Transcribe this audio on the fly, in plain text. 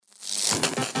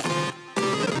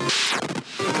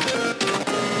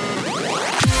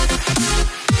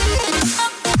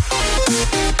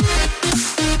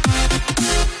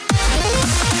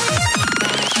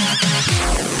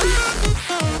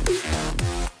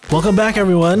Welcome back,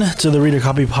 everyone, to the Reader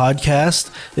Copy Podcast.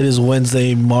 It is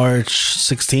Wednesday, March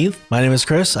 16th. My name is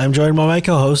Chris. I'm joined by my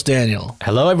co-host, Daniel.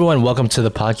 Hello, everyone. Welcome to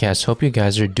the podcast. Hope you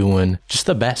guys are doing just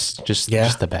the best. Just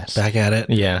the best. Back at it.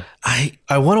 Yeah.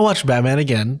 I want to watch Batman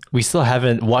again. We still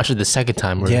haven't watched it the second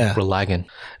time. We're lagging.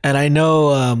 And I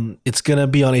know it's going to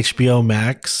be on HBO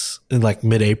Max in like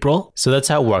mid-April. So that's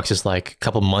how it works. It's like a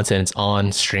couple months and it's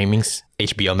on streaming.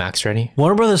 HBO Max ready?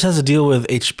 Warner Brothers has a deal with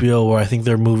HBO where I think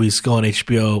their movies go on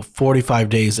HBO 45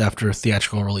 days after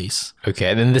theatrical release.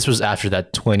 Okay, and then this was after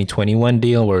that 2021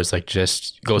 deal where it's like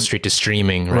just go straight to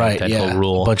streaming, right? That whole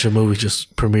rule. A bunch of movies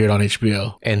just premiered on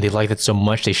HBO. And they liked it so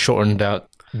much they shortened out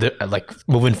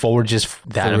moving forward just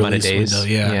that amount of days. Window,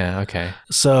 yeah, okay.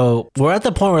 So we're at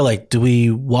the point where like, do we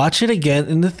watch it again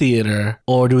in the theater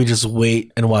or do we just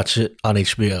wait and watch it on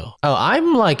HBO? Oh,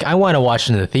 I'm like, I want to watch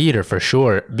it in the theater for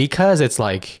sure because it's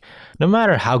like, no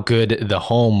matter how good the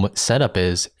home setup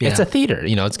is, it's a theater.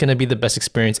 You know, it's going to be the best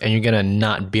experience and you're going to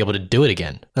not be able to do it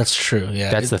again. That's true. Yeah.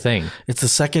 That's the thing. It's the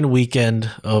second weekend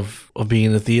of being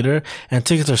in the theater and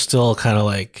tickets are still kind of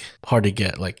like hard to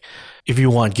get. Like, if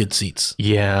you want good seats.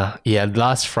 Yeah.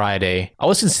 Last Friday, I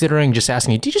was considering just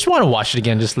asking you, do you just want to watch it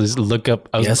again? Just look up.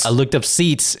 I looked up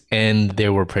seats and they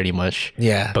were pretty much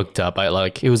booked up.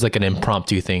 It was like an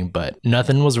impromptu thing, but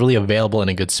nothing was really available in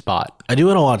a good spot. I do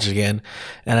want to watch it again.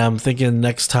 And I'm thinking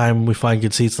next time we find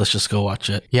good seats, let's just go watch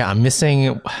it. Yeah, I'm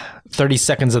missing 30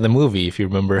 seconds of the movie, if you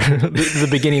remember. the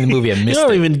beginning of the movie, I missed it. You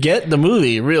don't even get the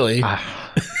movie, really.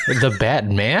 The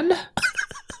Batman?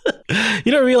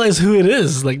 You don't realize who it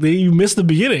is. Like you missed the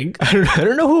beginning. I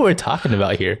don't know who we're talking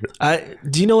about here.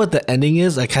 Do you know what the ending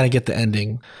is? I kind of get the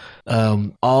ending.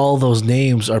 All those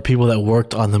names are people that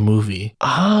worked on the movie.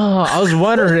 Oh, I was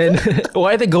wondering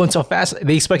why are they going so fast?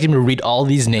 They expect him to read all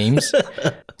these names.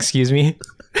 Excuse me.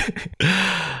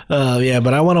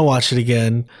 But I want to watch it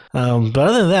again. But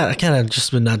other than that, I kind of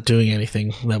just been not doing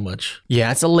anything that much.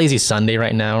 Yeah, it's a lazy Sunday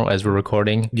right now as we're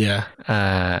recording. Yeah.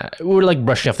 We're like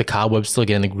brushing off the cobwebs, still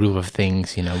getting the groove of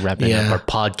things, you know, wrapping up our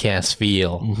podcast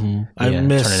feel. Mm-hmm. I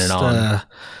missed turning it on.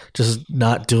 Just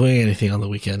not doing anything on the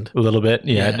weekend. A little bit.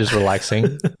 Yeah. Just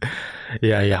relaxing.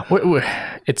 Yeah.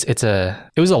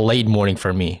 It was a late morning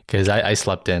for me because I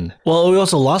slept in. Well, we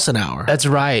also lost an hour. That's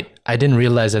right. I didn't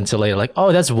realize until later, like,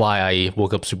 oh, that's why I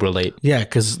woke up super late. Yeah,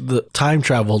 because the time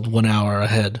traveled 1 hour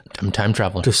ahead. I'm time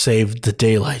traveling. To save the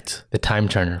daylight. The time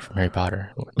turner from Harry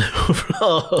Potter.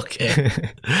 Oh, okay.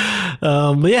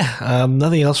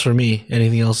 Nothing else for me.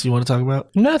 Anything else you want to talk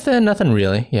about? Nothing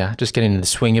really. Yeah, just getting in the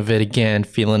swing of it again,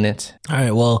 feeling it. All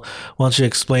right, well, why don't you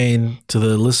explain to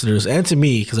the listeners and to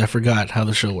me, because I forgot how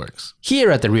the show works. Here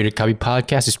at the Reader Copy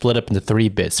Podcast, we split up into 3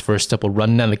 bits. First up, we'll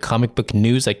run down the comic book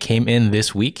news that came in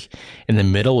this week. In the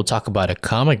middle, we'll talk about a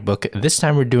comic book. This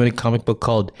time, we're doing a comic book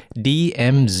called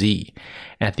DMZ.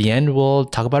 At the end, we'll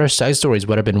talk about our side stories,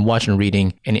 what I've been watching,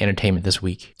 reading, and entertainment this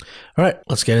week. All right,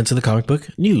 let's get into the comic book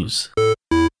news.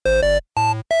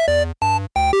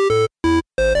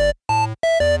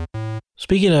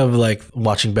 Speaking of like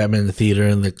watching Batman in the theater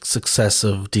and the success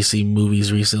of DC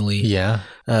movies recently,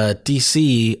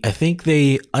 DC, I think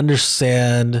they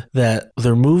understand that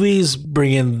their movies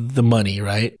bring in the money,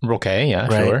 right? Okay, yeah,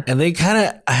 right? Sure. And they kind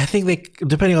of, I think they,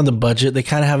 depending on the budget, they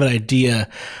kind of have an idea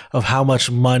of how much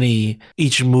money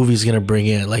each movie is going to bring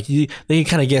in. Like they can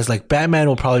kind of guess, like Batman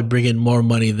will probably bring in more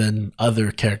money than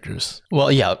other characters.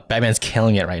 Well, yeah, Batman's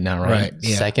killing it right now, right?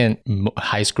 Yeah. Second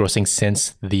highest grossing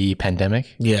since the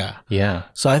pandemic. Yeah. Yeah.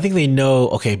 So I think they know,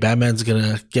 okay, Batman's going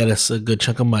to get us a good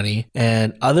chunk of money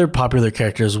and other popular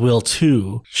characters will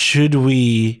too. Should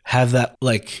we have that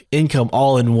like income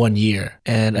all in 1 year?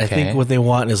 And I think what they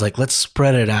want is like, let's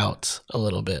spread it out a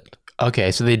little bit.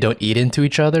 Okay, so they don't eat into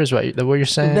each other is what you're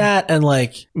saying? That and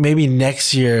like maybe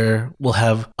next year we'll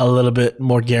have a little bit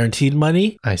more guaranteed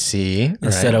money. I see.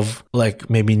 Instead of like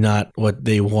maybe not what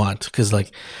they want. Because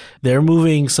like they're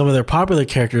moving some of their popular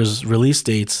characters' release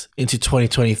dates into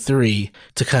 2023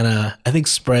 to kind of, I think,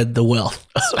 spread the wealth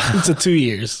into 2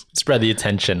 years. Spread the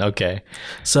attention. Okay.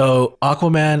 So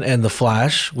Aquaman and The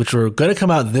Flash, which were going to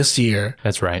come out this year.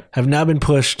 That's right. Have now been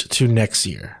pushed to next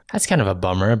year. That's kind of a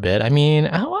bummer a bit. I mean,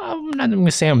 I'm not going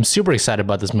to say I'm super excited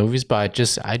about these movies, but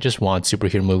I just want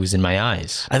superhero movies in my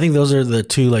eyes. I think those are the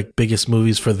two like biggest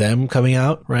movies for them coming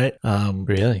out, right?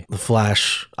 Really? The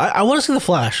Flash. I want to see The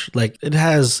Flash. Like it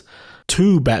has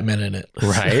 2 Batman in it.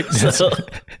 Right. So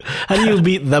how do you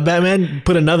beat the Batman?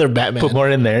 Put another Batman. Put more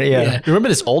in there. Yeah. Remember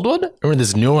this old one? Remember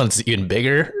this new one that's even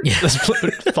bigger? Yeah.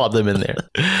 Let's pop them in there.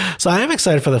 So I am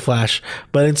excited for The Flash,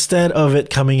 but instead of it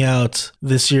coming out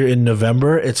this year in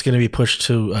November, it's going to be pushed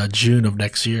to June of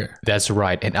next year. That's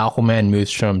right. And Aquaman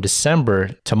moves from December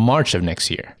to March of next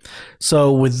year.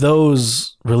 So with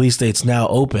those release dates now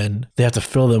open, they have to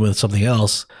fill them with something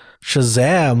else.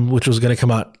 Shazam, which was going to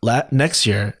come out next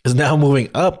year, is now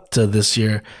moving up to this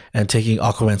year and taking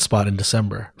Aquaman's spot in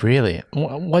December. Really?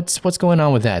 What's going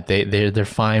on with that? They're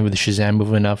fine with Shazam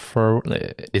moving up for?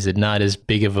 Is it not as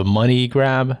big of a money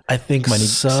grab? I think money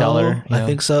so. Seller, I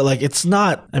think so. Like, it's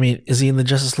not. I mean, is he in the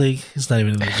Justice League? He's not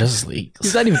even in the Justice League.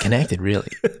 He's not even connected, really.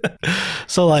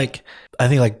 So, like, I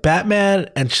think like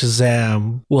Batman and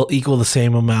Shazam will equal the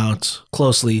same amount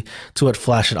closely to what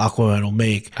Flash and Aquaman will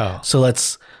make. Oh. So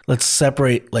let's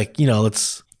separate, like,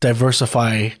 let's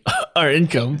diversify our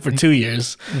income for 2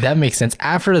 years. That makes sense.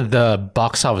 After the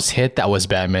box office hit, that was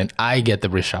Batman. I get the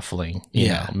reshuffling.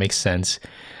 Yeah. Makes sense.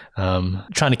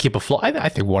 Trying to keep afloat. I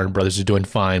think Warner Brothers are doing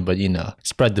fine, but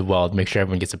spread the wealth, make sure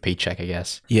everyone gets a paycheck, I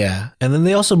guess. Yeah. And then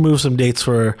they also moved some dates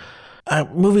for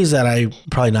movies that I'm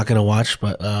probably not going to watch,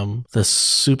 but the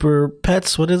Super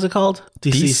Pets, what is it called?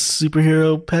 DC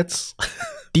Superhero Pets?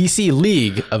 DC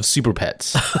League of Super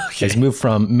Pets has moved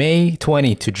from May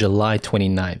 20 to July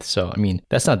 29th. So, I mean,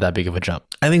 that's not that big of a jump.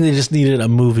 I think they just needed a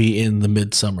movie in the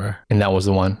midsummer. And that was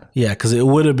the one? Yeah, because it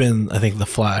would have been, I think, The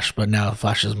Flash, but now The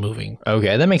Flash is moving.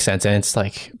 Okay, that makes sense. And it's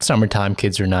like summertime,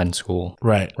 kids are not in school.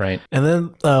 Right. Right. And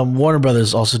then Warner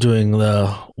Brothers also doing the,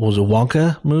 what was it,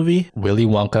 Wonka movie? Willy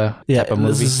Wonka type of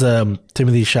movie? This is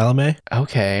Timothy Chalamet.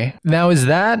 Okay. Now, is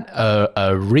that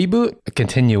a reboot, a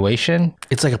continuation?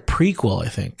 It's like a prequel, I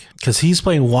think, because he's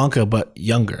playing Wonka, but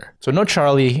younger. So no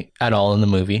Charlie at all in the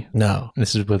movie. No.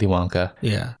 This is Willy Wonka.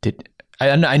 Yeah.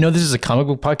 I know this is a comic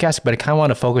book podcast, but I kind of want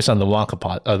to focus on the Wonka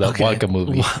Wonka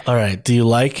movie. All right. Do you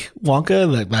like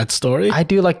Wonka, that story? I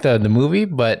do like the movie,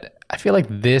 but I feel like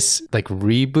this, like,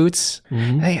 reboots,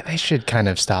 they should kind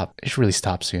of stop. It should really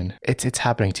stop soon. It's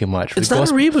happening too much. It's not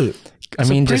a reboot. I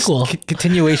mean, just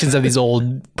continuations of these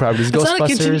old properties.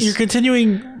 Ghostbusters. You're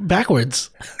continuing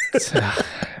backwards.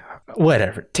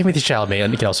 Whatever. Timothy Chalamet,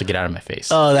 you can also get out of my face.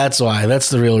 Oh, that's why. That's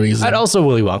the real reason. And also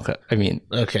Willy Wonka. I mean,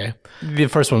 okay. The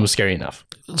first one was scary enough.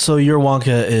 So your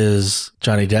Wonka is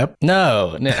Johnny Depp?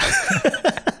 No.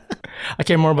 I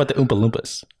care more about the Oompa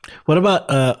Loompas. What about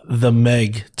The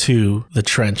Meg 2, The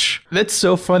Trench? That's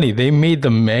so funny. They made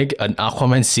The Meg an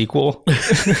Aquaman sequel.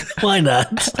 Why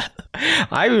not?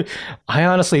 I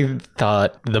honestly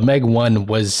thought The Meg 1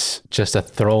 was just a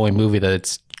throwaway movie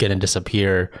that's going to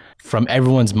disappear from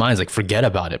everyone's minds. Like, forget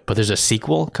about it. But there's a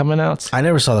sequel coming out. I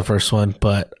never saw the first one,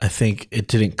 but I think it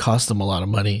didn't cost them a lot of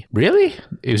money. Really?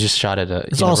 It was just shot at a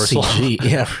Universal. All CG.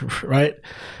 Yeah, right?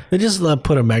 They just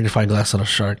put a magnifying glass on a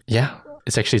shark. Yeah.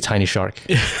 It's actually a tiny shark.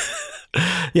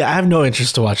 Yeah, I have no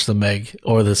interest to watch The Meg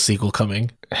or the sequel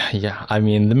coming. Yeah, I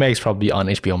mean, The Meg's probably on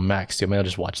HBO Max too. Maybe I'll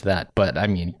just watch that. But I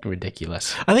mean,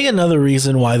 ridiculous. I think another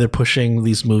reason why they're pushing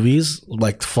these movies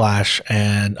like Flash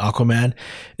and Aquaman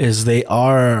is they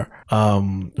are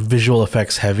visual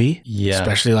effects heavy,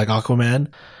 especially like Aquaman.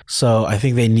 So I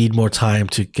think they need more time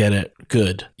to get it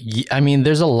good. I mean,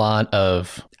 there's a lot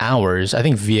of hours I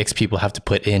think VX people have to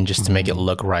put in just to make it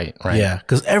look right? Yeah,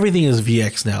 because everything is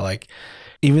VX now. Like,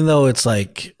 even though it's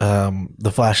like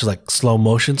the Flash is like slow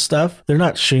motion stuff, they're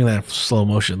not shooting that in slow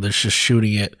motion. They're just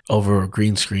shooting it over a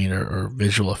green screen or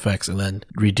visual effects and then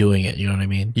redoing it. You know what I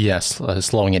mean? Yes,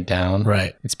 slowing it down.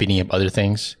 Right. It's speeding up other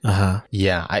things. Uh-huh.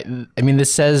 Yeah. I mean,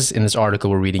 this says in this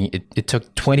article we're reading, it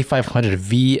took 2,500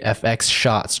 VFX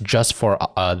shots just for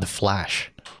the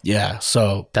Flash. Yeah,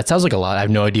 so that sounds like a lot. I have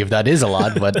no idea if that is a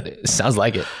lot, but it sounds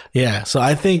like it. Yeah, so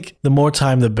I think the more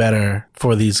time, the better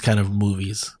for these kind of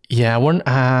movies. Yeah,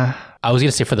 I was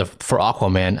gonna say for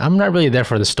Aquaman, I'm not really there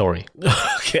for the story.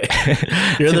 Okay,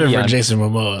 you're there for Jason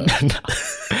Momoa.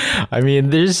 No. I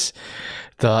mean,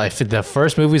 if the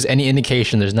first movie is any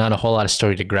indication, there's not a whole lot of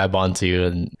story to grab onto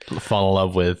and fall in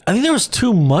love with. I think there was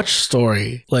too much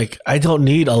story. Like, I don't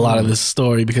need a lot of this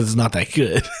story because it's not that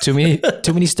good. Too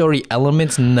many story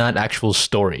elements, not actual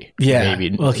story. Yeah.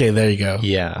 Maybe. Okay, there you go.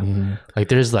 Yeah. Mm-hmm. Like,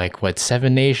 there's like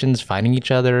 7 nations fighting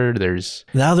each other. There's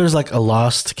like a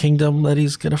lost kingdom that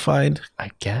he's gonna find.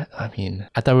 I thought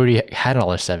we already had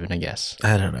all our 7. I guess.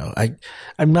 I don't know.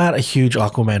 I'm not a huge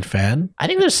Aquaman fan. I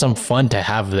think there's some fun to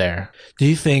have there. Do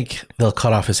you think they'll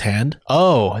cut off his hand?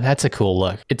 Oh, that's a cool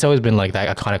look. It's always been like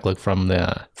that iconic look from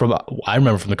I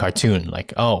remember from the cartoon.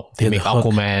 Like, they make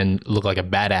Aquaman look like a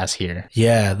badass here.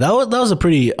 Yeah, that was a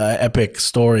pretty epic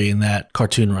story in that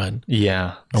cartoon run.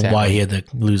 Yeah. Exactly. And why he had to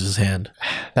lose his hand.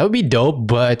 That would be dope,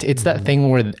 but it's that thing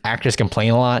where actors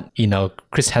complain a lot. You know,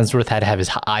 Chris Hemsworth had to have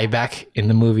his eye back in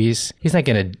the movies. He's not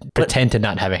going to pretend to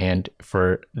not have a hand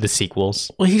for the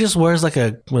sequels. Well, he just wears like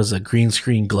a green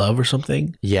screen glove or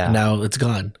something. Yeah. And now it's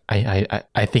gone.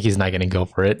 I think he's not going to go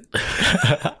for it.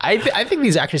 I think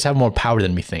these actors have more power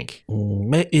than we think.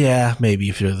 Yeah, maybe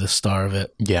if you're the star of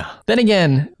it. Yeah. Then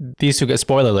again, these two,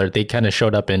 spoiler alert, they kind of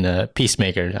showed up in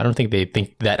Peacemaker. I don't think they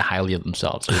think that highly of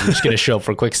themselves. They're just going to show up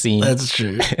for a quick scene. That's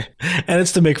true. And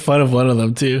it's to make fun of one of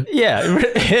them too. Yeah.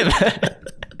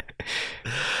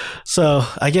 So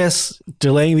I guess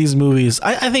delaying these movies,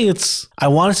 I think I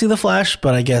want to see The Flash,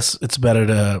 but I guess it's better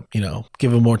to,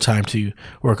 give him more time to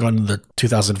work on the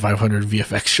 2,500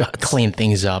 VFX shots. Clean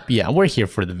things up. Yeah, we're here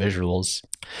for the visuals.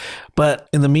 But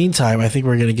in the meantime, I think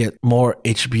we're going to get more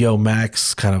HBO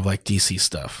Max kind of like DC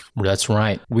stuff. That's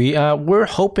right. We're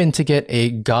hoping to get a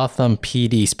Gotham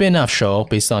PD spin-off show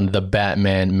based on the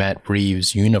Batman Matt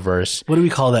Reeves universe. What do we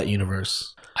call that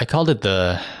universe? I called it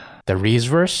the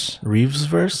Reevesverse?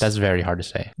 Reevesverse? That's very hard to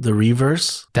say. The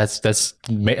Reverse?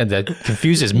 That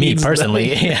confuses me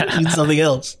personally. Yeah. Means something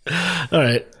else. All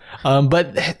right.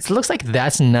 But it looks like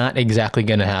that's not exactly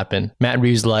going to happen. Matt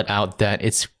Reeves let out that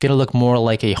it's going to look more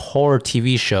like a horror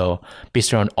TV show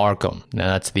based around Arkham. Now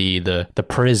that's the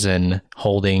prison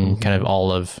holding kind of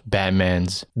all of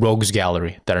Batman's rogues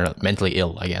gallery that are mentally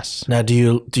ill, I guess. Now, do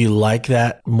you like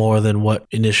that more than what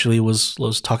initially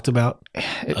was talked about?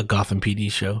 A Gotham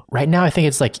PD show? Right now, I think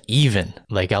it's like even.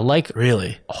 Like I like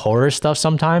really horror stuff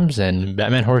sometimes, and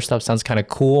Batman horror stuff sounds kind of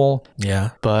cool.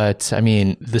 Yeah. But I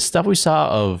mean, the stuff we saw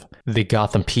of the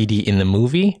Gotham PD in the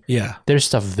movie, yeah, there's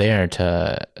stuff there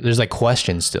there's like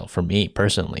questions still for me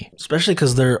personally. Especially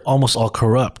because they're almost all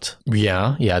corrupt.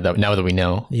 Yeah, now that we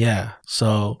know. Yeah,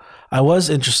 so I was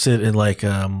interested in like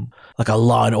a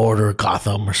Law and Order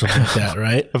Gotham or something like that,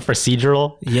 right? A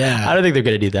procedural? Yeah. I don't think they're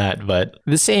going to do that, but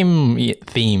the same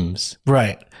themes.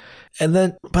 Right. And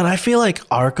then, but I feel like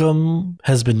Arkham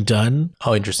has been done.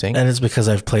 Oh, interesting. And it's because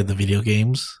I've played the video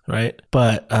games, right?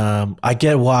 But I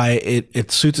get why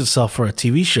it suits itself for a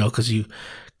TV show, because you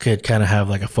could kind of have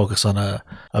like a focus on a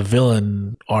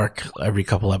villain arc every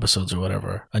couple episodes or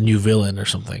whatever, a new villain or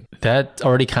something. That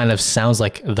already kind of sounds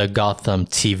like the Gotham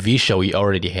TV show we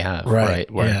already have, right?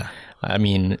 Where, yeah. I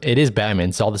mean, it is Batman.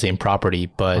 It's all the same property,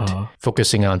 but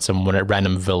focusing on some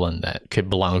random villain that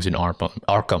belongs in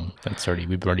Arkham.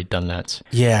 We've already done that.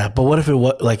 Yeah, but what if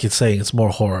like it's saying it's more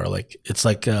horror? Like it's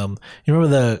like you remember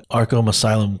the Arkham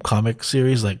Asylum comic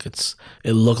series? Like it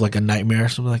looked like a nightmare or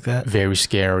something like that. Very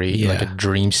scary, like a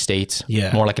dream state.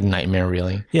 Yeah, more like a nightmare,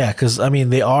 really. Yeah, because I mean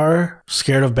they are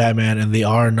scared of Batman, and they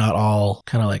are not all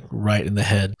kind of like right in the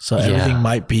head. So everything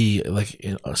might be like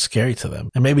scary to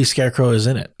them, and maybe Scarecrow is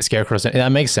in it.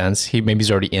 That makes sense. He's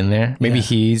already in there. Maybe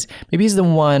he's the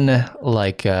one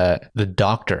like the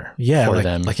doctor for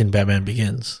them. Like in Batman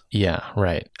Begins. Yeah,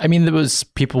 right. I mean, there was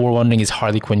people were wondering, is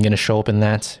Harley Quinn going to show up in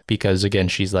that? Because again,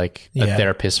 she's like a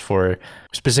therapist for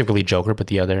specifically Joker, but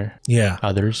the others.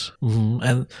 Mm-hmm.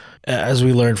 And as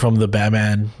we learned from the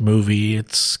Batman movie,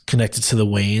 it's connected to the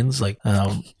Waynes. Like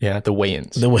the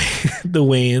Waynes. The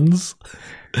Waynes.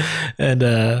 And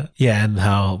and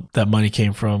how that money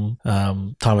came from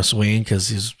Thomas Wayne, because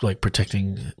he's like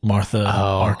protecting Martha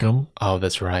Arkham. Oh,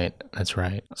 that's right.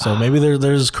 So maybe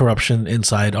there's corruption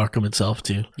inside Arkham itself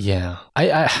too. Yeah,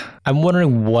 I'm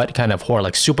wondering what kind of horror,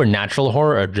 like supernatural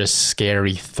horror or just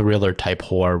scary thriller type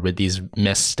horror with these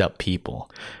messed up people.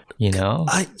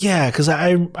 Because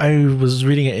I was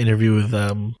reading an interview with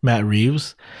Matt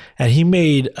Reeves, and he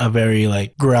made a very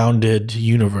like grounded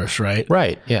universe, right?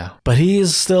 Right, yeah. But he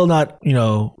is still not,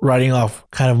 writing off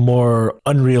kind of more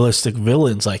unrealistic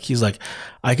villains. Like he's like,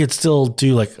 I could still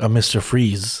do like a Mr.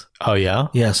 Freeze. Oh, yeah?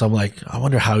 Yeah, so I'm like, I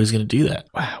wonder how he's going to do that.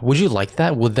 Would you like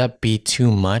that? Would that be too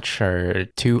much or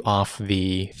too off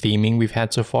the theming we've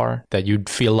had so far? That you'd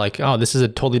feel like, oh, this is a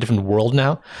totally different world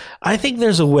now? I think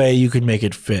there's a way you could make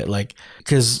it fit. Like,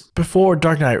 because before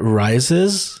Dark Knight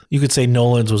Rises, you could say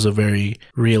Nolan's was a very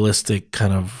realistic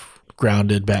kind of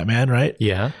grounded Batman, right?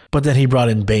 Yeah. But then he brought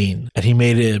in Bane, and he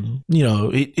made him,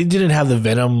 it didn't have the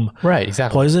venom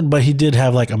poison, but he did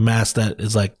have like a mask that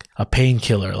is like a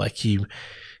painkiller. Like he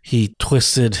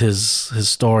twisted his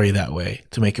story that way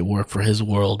to make it work for his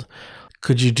world.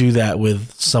 Could you do that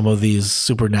with some of these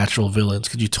supernatural villains?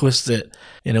 Could you twist it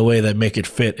in a way that make it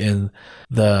fit in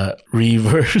the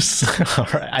reverse? All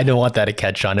right. I don't want that to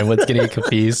catch on. Everyone's getting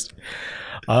confused.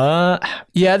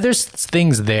 Yeah, there's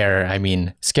things there. I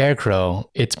mean, Scarecrow,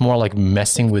 it's more like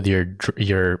messing with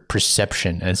your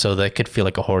perception, and so that could feel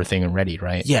like a horror thing already,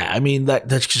 right? Yeah, I mean that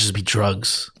could just be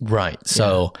drugs. Right.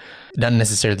 So not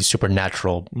necessarily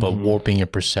supernatural, but warping your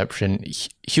perception.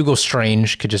 Hugo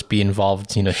Strange could just be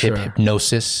involved,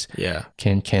 hypnosis. Yeah.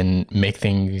 Can make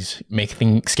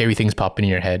scary things pop in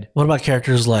your head. What about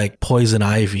characters like Poison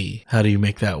Ivy? How do you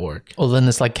make that work? Well, then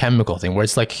it's like chemical thing where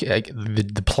it's like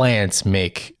the plants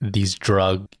make these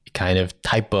drug kind of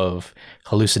type of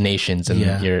hallucinations, and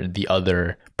the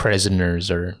other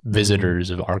prisoners or visitors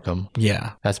of Arkham.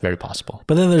 Yeah, that's very possible.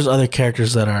 But then there's other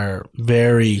characters that are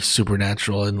very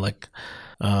supernatural and like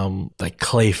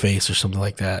Clayface or something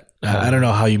like that. I don't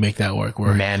know how you make that work.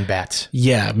 Man-Bats.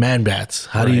 Yeah, Man-Bats.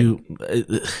 How do you...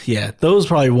 yeah, those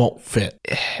probably won't fit.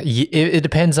 It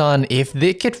depends on if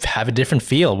they could have a different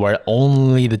feel where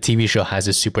only the TV show has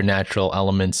its supernatural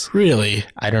elements. Really?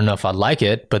 I don't know if I'd like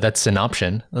it, but that's an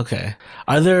option. Okay.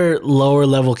 Are there lower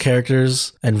level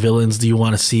characters and villains do you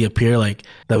want to see appear like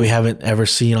that we haven't ever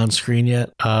seen on screen yet?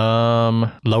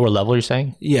 Lower level, you're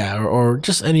saying? Yeah, or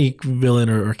just any villain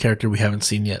or character we haven't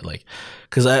seen yet, like...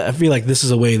 Because I feel like this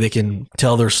is a way they can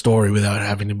tell their story without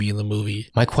having to be in the movie.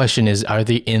 My question is, are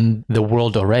they in the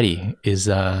world already? Is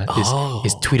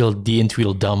Tweedledee and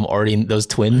Tweedledum already in those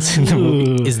twins in the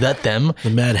movie? Is that them? The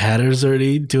Mad Hatter's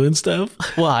already doing stuff?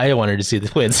 Well, I wanted to see the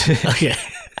twins. Okay.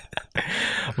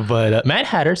 But Mad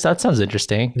Hatter, that sounds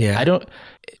interesting. Yeah.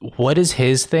 What is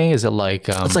his thing? Is it like...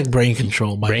 it's like brain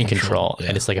control. Brain control. Yeah.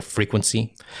 And it's like a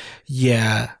frequency?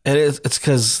 Yeah. And it's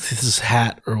because this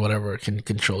hat or whatever can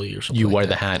control you or something. You wear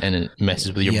the hat and it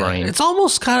messes with your brain. It's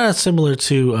almost kind of similar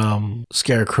to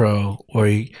Scarecrow, where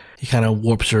he kind of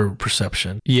warps your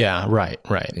perception. Yeah, right.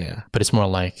 Yeah. But it's more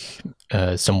like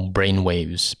some brain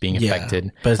waves being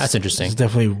affected. But that's interesting. It's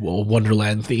definitely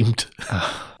Wonderland themed.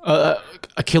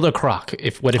 A Killer Croc.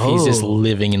 What if he's just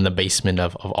living in the basement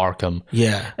of Arkham?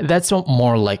 Yeah. That's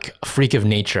more like a freak of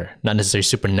nature, not necessarily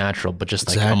supernatural, but just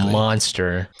like a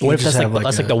monster. What if that's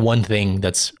like the one thing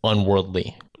that's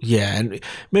unworldly? Yeah, and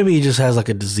maybe he just has like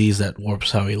a disease that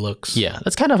warps how he looks. Yeah,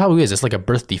 that's kind of how he is. It's like a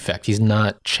birth defect. He's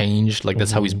not changed. Like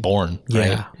that's how he's born. Right?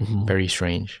 Yeah. Mm-hmm. Very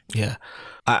strange. Yeah.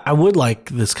 I would like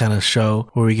this kind of show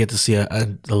where we get to see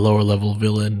a lower level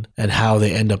villain and how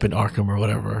they end up in Arkham or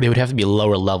whatever. They would have to be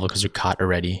lower level because they're caught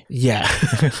already. Yeah.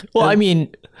 Well, I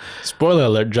mean, spoiler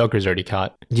alert, Joker's already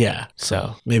caught. Yeah.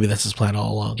 So maybe that's his plan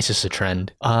all along. It's just a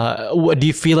trend. What do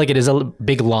you feel like it is a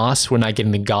big loss we're not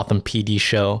getting the Gotham PD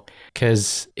show?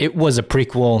 Because it was a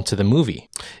prequel to the movie.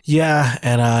 Yeah,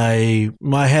 and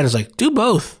my head is like, do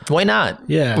both. Why not?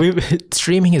 Yeah.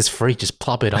 Streaming is free. Just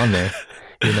plop it on there.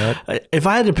 You know, if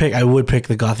I had to pick, I would pick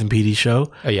the Gotham PD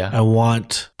show. Oh yeah, I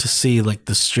want to see like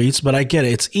the streets, but I get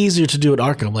it. It's easier to do at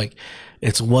Arkham. Like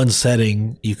it's one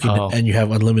setting you can, and you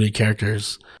have unlimited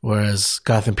characters. Whereas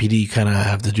Gotham PD, you kind of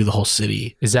have to do the whole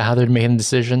city. Is that how they're making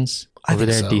decisions over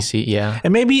there at DC? Yeah,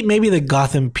 and maybe the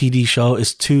Gotham PD show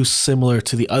is too similar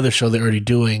to the other show they're already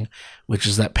doing, which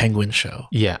is that Penguin show.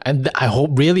 Yeah, and I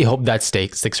really hope that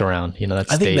sticks around. You know, I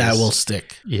think that will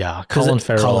stick. Yeah, Colin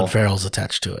Farrell's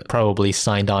attached to it. Probably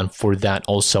signed on for that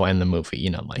also and the movie.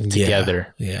 You know, like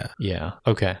together. Yeah.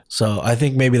 Okay. So I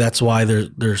think maybe that's why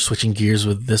they're switching gears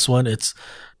with this one. It's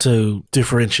to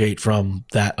differentiate from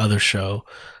that other show.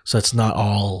 So it's not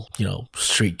all,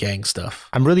 street gang stuff.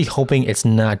 I'm really hoping it's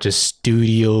not just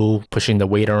studio pushing the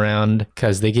weight around,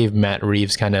 because they gave Matt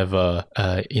Reeves kind of a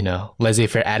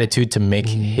laissez-faire attitude to make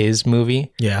his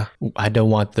movie. Yeah. I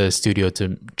don't want the studio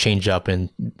to change up and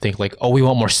think like, oh, we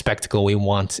want more spectacle. We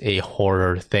want a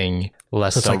horror thing,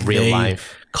 less of real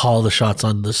life. Call the shots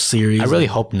on the series. I really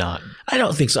hope not. I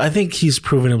don't think so. I think he's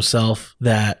proven himself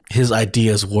that his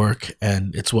ideas work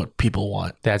and it's what people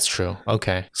want. That's true.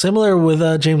 Okay. Similar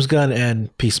with James Gunn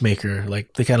and Peacemaker.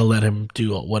 Like they kind of let him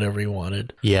do whatever he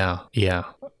wanted. Yeah.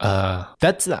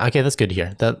 That's okay. That's good to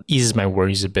hear. That eases my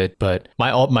worries a bit. But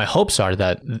my hopes are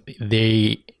that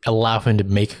they allow him to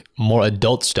make more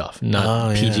adult stuff,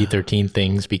 not PG-13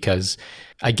 things, because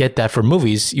I get that for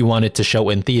movies, you want it to show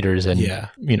in theaters and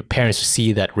parents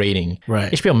see that rating.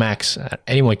 Right. HBO Max,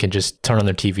 anyone can just turn on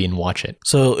their TV and watch it.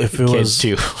 So if it was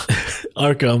too.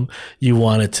 Arkham, you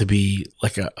want it to be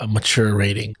like a mature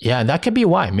rating. Yeah, and that could be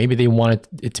why. Maybe they wanted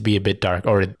it to be a bit dark,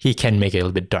 or he can make it a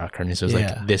little bit darker. And so it's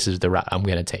like, this is the route I'm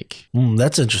going to take.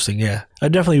 That's interesting. Yeah. I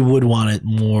definitely would want it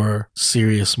more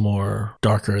serious, more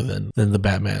darker than the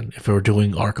Batman if we were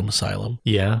doing Arkham Asylum.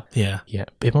 Yeah. Yeah. Yeah.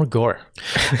 A bit more gore.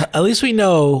 At least we know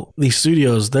know these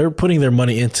studios, they're putting their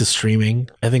money into streaming.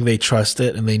 I think they trust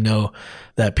it and they know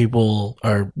that people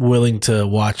are willing to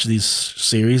watch these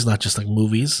series, not just like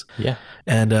movies. Yeah.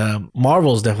 And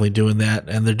Marvel's definitely doing that.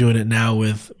 And they're doing it now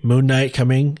with Moon Knight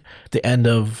coming the end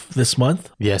of this month.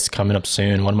 Yes, coming up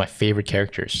soon. One of my favorite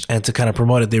characters. And to kind of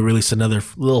promote it, they released another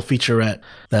little featurette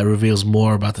that reveals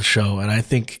more about the show. And I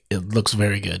think it looks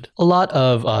very good. A lot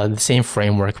of the same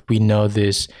framework. We know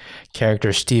this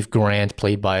character, Steve Grant,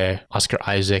 played by Oscar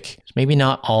Isaac, maybe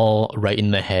not all right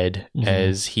in the head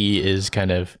as he is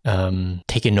kind of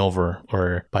taken over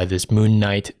or by this Moon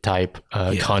Knight type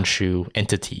Khonshu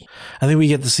entity. I think we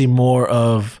get to see more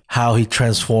of how he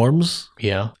transforms.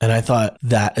 Yeah. And I thought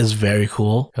that is very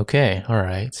cool. Okay. All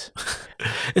right.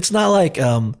 It's not like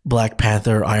Black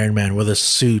Panther or Iron Man where the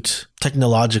suit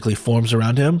technologically forms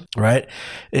around him, right?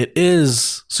 It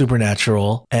is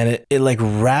supernatural and it like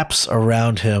wraps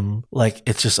around him like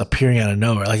it's just appearing out of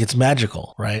nowhere. Like it's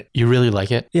magical, right? You really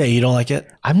like it? Yeah, you don't like it?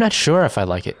 I'm not sure if I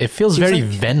like it. It feels very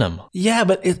like, Venom. Yeah,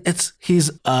 but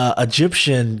he's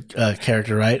Egyptian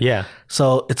character, right? Yeah.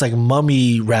 So it's like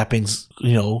mummy wrappings,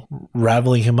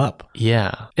 raveling him up.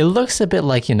 Yeah. It looks a bit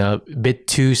like, a bit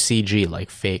too CG, like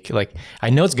fake. Like I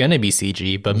know it's going to be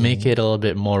CG, but make it a little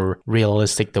bit more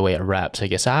realistic the way it wraps. I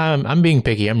guess I'm being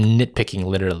picky. I'm nitpicking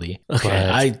literally. Okay.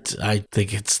 I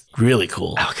think it's really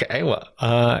cool. Okay. Well,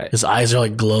 his eyes are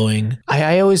like glowing.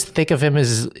 I always think of him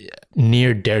as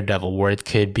near Daredevil, where it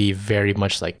could be very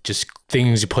much like just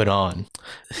things you put on.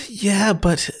 Yeah,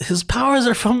 but his powers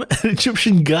are from an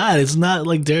Egyptian god. It's not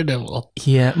like Daredevil.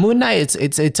 Yeah, Moon Knight.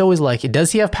 It's always like,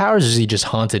 does he have powers, or is he just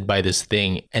haunted by this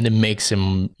thing, and it makes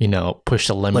him, push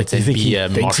the limits and be a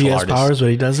martial artist? He has powers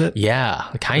when he does it. Yeah,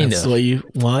 kind of. That's what you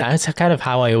want. That's kind of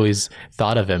how I always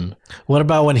thought of him. What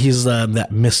about when he's that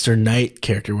Mr. Knight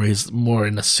character where he's more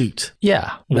in a suit?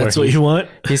 Yeah, that's what you want.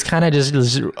 He's kind of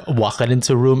just walking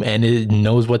into a room and it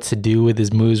knows what to do with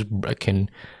his moves. Can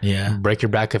break your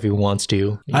back if he wants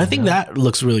to. I think that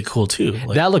looks really cool too.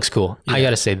 Like, that looks cool. Yeah. I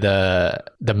gotta say the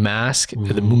mask,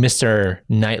 the Mr.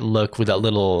 Knight look with that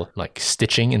little like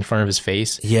stitching in front of his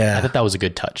face. Yeah, I thought that was a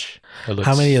good touch.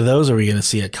 How many of those are we gonna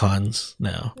see at cons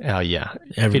now? Oh yeah,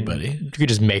 everybody. You could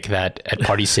just make that at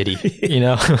Party City,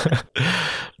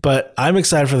 But I'm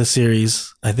excited for the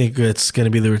series. I think it's going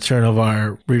to be the return of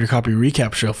our Reader Copy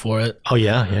recap show for it. Oh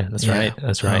yeah, that's right.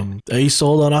 That's right. Are you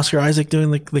sold on Oscar Isaac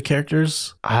doing the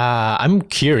characters? I'm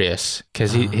curious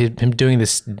because him doing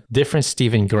this different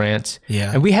Stephen Grant.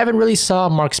 Yeah, and we haven't really saw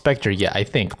Mark Spector yet. I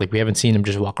think we haven't seen him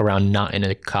just walk around not in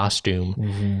a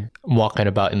costume, walking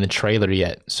about in the trailer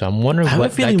yet. So I'm wondering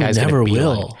what that guy's going to be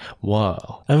like.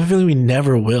 Whoa, I have a feeling we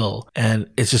never will, and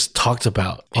it's just talked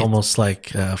about almost like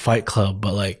Fight Club,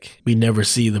 but like we never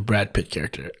see the Brad Pitt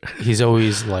character. He's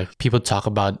always like, people talk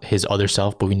about his other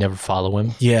self, but we never follow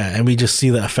him. Yeah, and we just see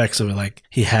the effects of it. Like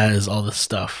he has all this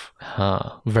stuff.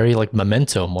 Very like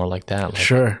Memento, more like that. Like,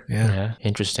 sure. Yeah.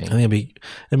 Interesting. I think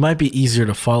it might be easier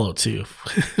to follow too.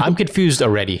 I'm confused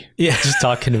already. Yeah. Just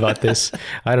talking about this.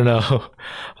 I don't know.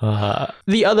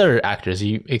 The other actors, are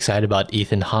you excited about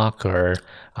Ethan Hawke or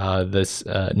this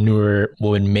newer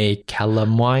woman, May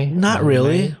Calamwai? Not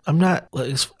really. I'm not,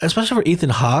 especially for Ethan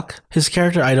Hawke. His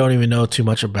character I don't even know too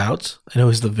much about. I know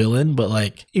he's the villain, but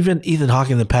like even Ethan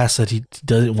Hawke in the past said he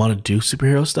doesn't want to do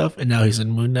superhero stuff, and now he's in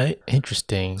Moon Knight.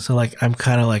 Interesting. So like I'm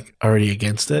kind of like already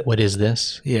against it. What is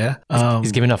this? Yeah.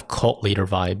 He's giving off cult leader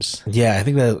vibes. Yeah, I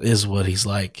think that is what he's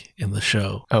like in the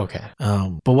show. Okay.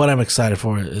 But what I'm excited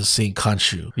for is seeing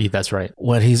Khonshu. Yeah, that's right.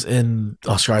 When he's in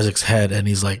Oscar Isaac's head and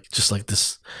he's like just like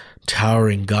this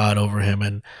towering god over him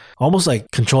and almost like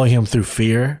controlling him through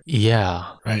fear.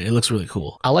 Yeah. Right. It looks really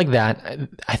cool. I like that.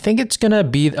 I think it's going to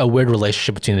be a weird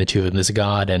relationship between the two of them, this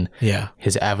god and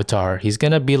his avatar. He's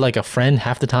going to be like a friend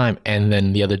half the time, and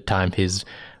then the other time his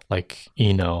like,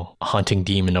 hunting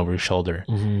demon over his shoulder.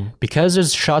 Because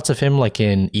there's shots of him like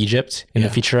in Egypt in the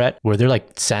featurette where they're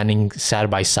like standing side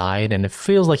by side, and it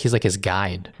feels like he's like his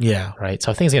guide. Yeah. Right. So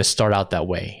I think it's going to start out that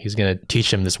way. He's going to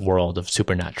teach him this world of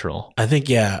supernatural. I think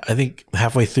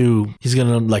halfway through he's going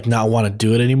to like not want to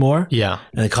do it anymore. Yeah.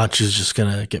 And the Khonshu's just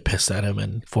going to get pissed at him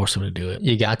and force him to do it.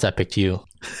 You got that. Picked you.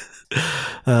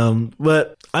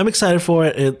 But I'm excited for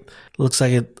it. It looks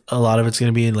like a lot of it's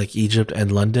going to be in like Egypt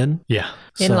and London. Yeah.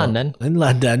 In London.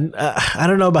 I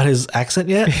don't know about his accent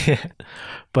yet,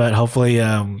 but hopefully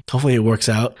it works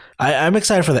out. I'm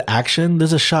excited for the action.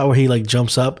 There's a shot where he like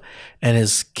jumps up and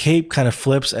his cape kind of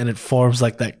flips and it forms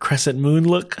like that crescent moon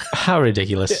look. How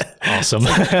ridiculous. Awesome.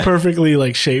 Like perfectly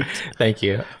like shaped. Thank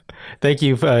you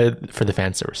for the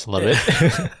fan service. Love it.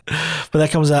 But that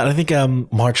comes out, I think,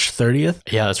 March 30th.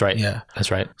 Yeah, that's right. Yeah,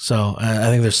 that's right. So I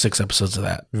think there's 6 episodes of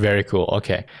that. Very cool.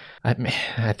 Okay.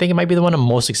 I think it might be the one I'm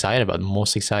most excited about. The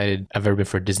most excited I've ever been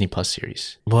for a Disney Plus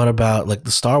series. What about like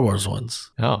the Star Wars ones?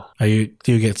 Oh, Do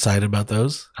you get excited about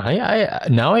those? I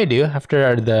now I do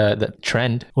after the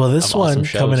trend. Well, this one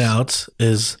coming out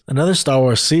is another Star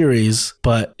Wars series,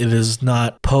 but it is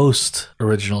not post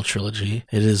original trilogy.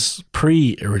 It is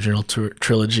pre original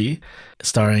trilogy,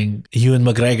 starring Ewan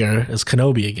McGregor as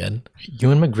Kenobi again.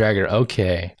 Ewan McGregor.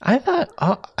 Okay, I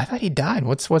thought he died.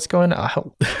 What's going on?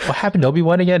 What happened to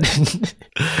Obi-Wan again?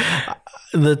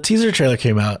 The teaser trailer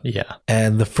came out. Yeah.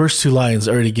 And the first two lines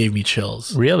already gave me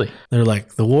chills. Really? They're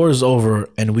like, the war is over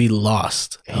and we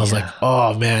lost. I was like,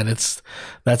 oh man, that's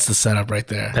the setup right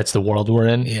there. That's the world we're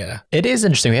in. Yeah. It is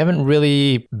interesting. We haven't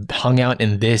really hung out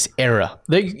in this era.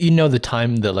 Like, the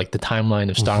timeline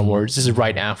of Star Wars. This is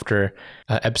right after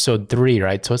episode 3,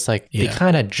 right? So it's like they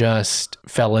kind of just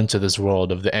fell into this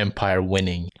world of the Empire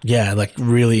winning. Yeah, like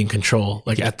really in control,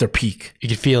 like at their peak. You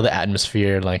could feel the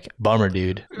atmosphere, like, bummer,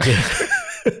 dude.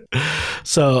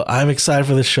 So I'm excited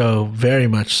for the show, very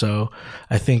much so.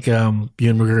 I think Ewan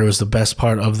McGregor was the best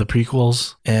part of the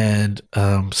prequels. And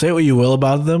say what you will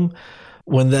about them,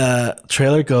 when the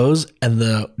trailer goes and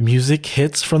the music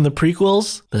hits from the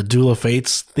prequels, the Duel of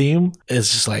Fates theme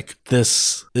is just like,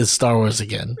 this is Star Wars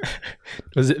again.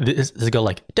 Does it go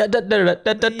like da, da, da, da,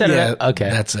 da, da, da, yeah, okay,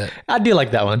 that's it. I do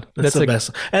like that one. That's the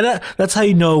best, and that's how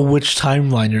you know which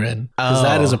timeline you're in, because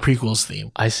that is a prequels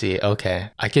theme. I see. Okay,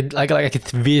 I could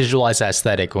visualize that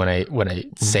aesthetic when I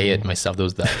say it myself.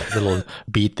 That little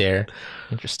beat there.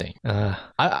 Interesting.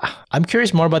 I'm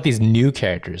curious more about these new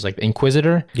characters, like the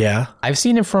Inquisitor. Yeah, I've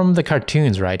seen it from the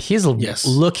cartoons, right? His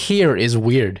look here is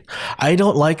weird. I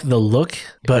don't like the look,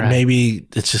 but maybe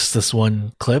it's just this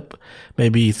one clip.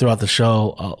 Maybe throughout the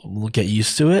show, we'll get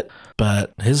used to it.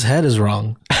 But his head is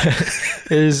wrong.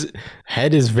 His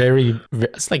head is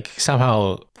it's like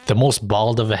somehow the most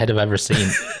bald of a head I've ever seen.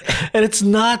 And it's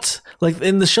not like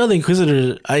in the show, the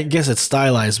Inquisitor, I guess it's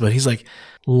stylized, but he's like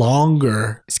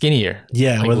longer, skinnier.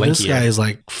 Yeah, like where this guy is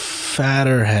like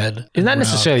fatter head. He's not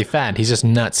necessarily fat. He's just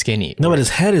not skinny. No, but his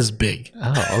head is big.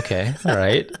 Oh, okay. All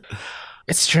right.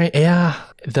 It's strange. Yeah.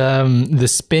 The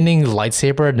spinning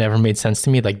lightsaber never made sense to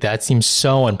me. Like, that seems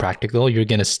so unpractical. You're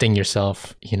going to sting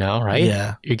yourself, right?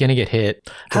 Yeah. You're going to get hit.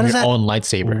 How does your that own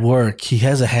lightsaber work? He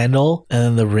has a handle and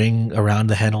then the ring around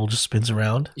the handle just spins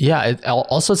around. Yeah.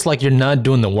 Also, it's like you're not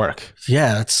doing the work.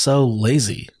 Yeah. It's so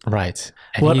lazy. Right.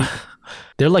 And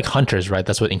they're like hunters, right?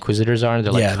 That's what Inquisitors are.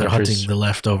 They're like they're hunting the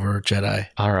leftover Jedi.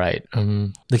 All right.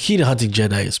 The key to hunting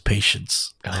Jedi is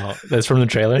patience. Oh, that's from the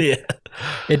trailer? Yeah.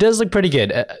 It does look pretty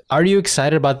good. Are you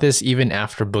excited about this even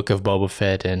after Book of Boba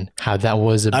Fett and how that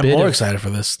was I'm more excited for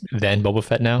this than Boba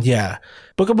Fett now? Yeah.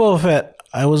 Book of Boba Fett,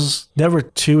 I was never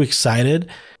too excited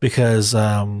because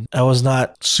I was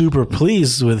not super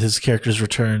pleased with his character's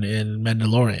return in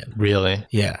Mandalorian. Really?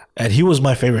 Yeah. And he was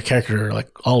my favorite character, like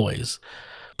always.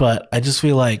 But I just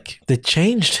feel like they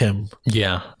changed him.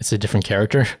 Yeah, it's a different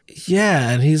character.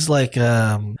 Yeah, and he's like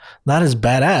not as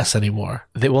badass anymore.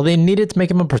 They needed to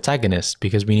make him a protagonist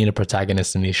because we need a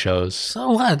protagonist in these shows. So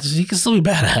what? He can still be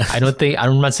badass.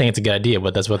 I'm not saying it's a good idea,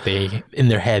 but that's what they, in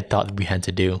their head, thought we had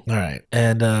to do. All right.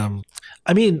 And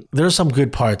I mean, there are some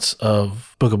good parts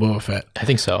of Book of Boba Fett. I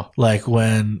think so. Like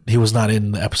when he was not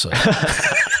in the episode.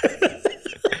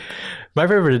 My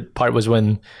favorite part was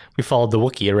when we followed the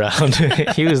Wookiee around.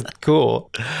 He was cool.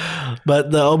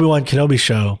 But the Obi-Wan Kenobi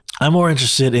show, I'm more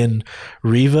interested in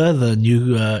Reva, the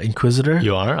new Inquisitor.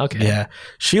 You are? Okay. Yeah.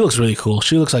 She looks really cool.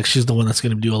 She looks like she's the one that's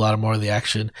going to do a lot more of the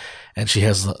action. And she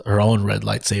has her own red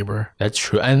lightsaber. That's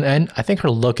true. And I think her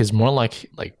look is more like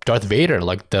Darth Vader,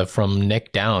 like from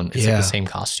neck down. It's like the same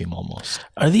costume almost.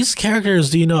 Are these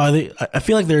characters, do you know, I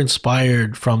feel like they're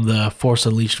inspired from the Force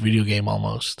Unleashed video game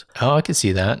almost. Oh, I could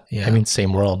see that. Yeah. I mean,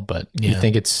 same world, but you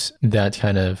think it's that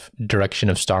kind of direction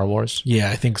of Star Wars? Yeah,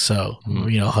 I think so.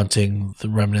 Hunting the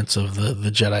remnants of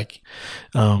the Jedi.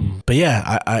 But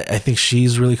yeah, I think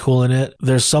she's really cool in it.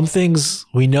 There's some things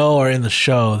we know are in the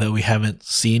show that we haven't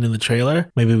seen in the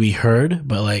trailer. Maybe we heard,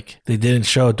 but like they didn't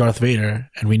show Darth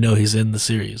Vader, and we know he's in the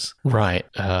series. Right.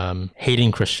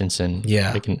 Hayden Christensen.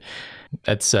 Yeah.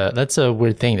 That's a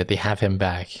weird thing that they have him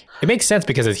back. It makes sense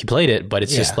because he played it, but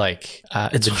it's just like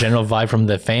it's a general vibe from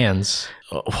the fans.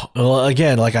 Well,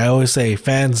 again, like I always say,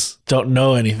 fans don't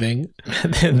know anything.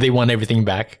 They want everything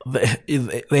back.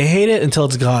 They hate it until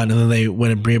it's gone, and then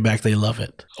when it bring it back, they love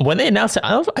it. When they announced it,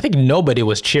 I think nobody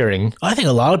was cheering. I think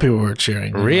a lot of people were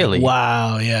cheering. Really? Like,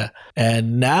 wow, yeah.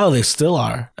 And now they still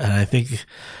are. And I think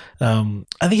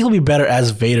he'll be better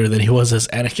as Vader than he was as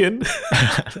Anakin.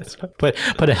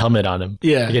 Put a helmet on him.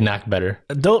 Yeah. You can act better.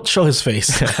 Don't show his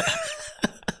face.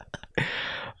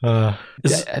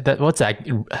 What's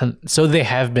that? So they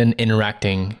have been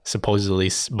interacting supposedly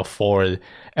before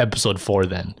episode 4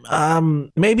 then.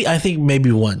 I think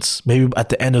maybe once. Maybe at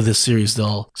the end of this series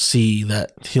he'll see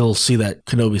that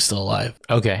Kenobi's still alive.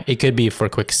 Okay. It could be for a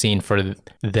quick scene for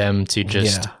them to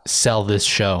just sell this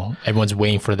show. Everyone's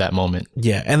waiting for that moment.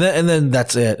 Yeah, and then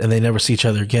that's it. And they never see each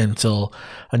other again until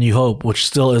A New Hope, which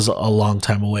still is a long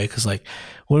time away. Because like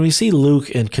when we see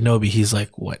Luke and Kenobi, he's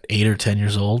like, what, 8 or 10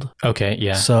 years old? Okay,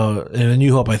 yeah. So in A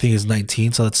New Hope, I think he's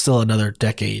 19. So that's still another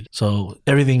decade. So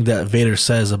everything that Vader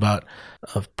says about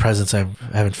a presence I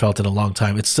haven't felt in a long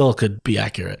time, it still could be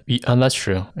accurate. That's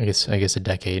true. I guess a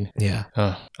decade. Yeah.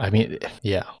 I mean,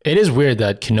 yeah. It is weird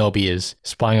that Kenobi is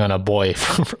spying on a boy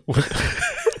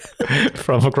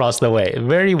from across the way.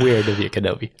 Very weird of you,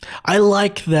 Kenobi. I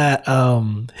like that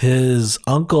his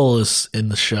uncle is in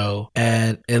the show,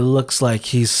 and it looks like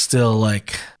he's still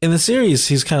like in the series.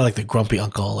 He's kind of like the grumpy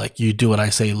uncle, like you do what I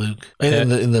say, Luke.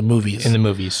 In the movies. In the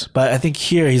movies, but I think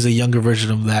here he's a younger version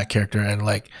of that character, and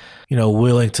like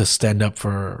willing to stand up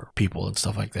for people and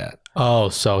stuff like that. Oh,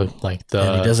 so like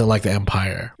and he doesn't like the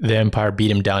Empire. The Empire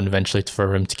beat him down eventually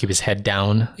for him to keep his head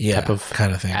down, type of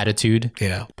kind of thing, attitude.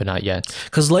 Yeah, but not yet.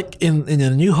 Because like in A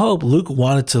New Hope, Luke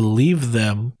wanted to leave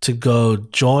them to go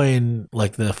join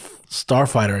like the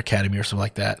Starfighter Academy or something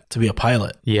like that to be a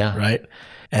pilot. Yeah, right.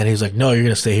 And he's like, no, you're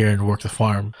gonna stay here and work the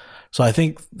farm. So I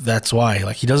think that's why,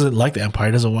 like, he doesn't like the Empire.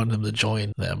 He doesn't want them to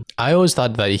join them. I always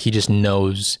thought that he just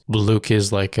knows Luke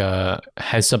is like,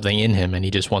 has something in him and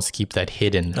he just wants to keep that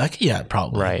hidden. Like, yeah,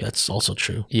 probably. Right. That's also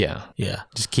true. Yeah. Yeah.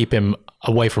 Just keep him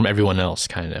away from everyone else,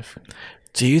 kind of.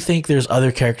 Do you think there's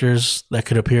other characters that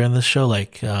could appear in this show?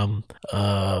 Like,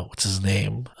 what's his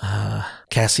name?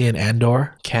 Cassian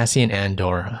Andor. Cassian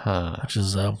Andor, which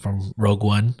is from Rogue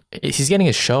One. He's getting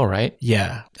a show, right?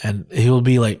 Yeah, and he will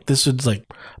be like, this was like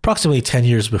approximately 10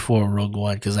 years before Rogue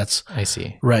One, because that's I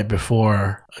see right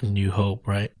before A New Hope,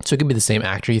 right? So it could be the same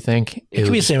actor, you think? It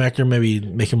could be the same actor, maybe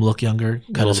make him look younger,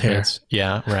 cut his hair.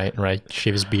 Yeah, right.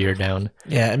 Shave his beard down.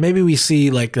 Yeah, and maybe we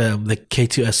see like the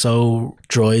K2SO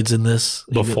droids in this.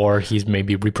 Before he's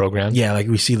maybe reprogrammed. Yeah, like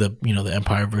we see the the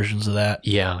Empire versions of that.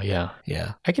 Yeah.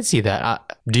 I can see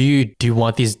that. Do you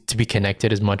want these to be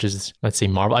connected as much as, let's say,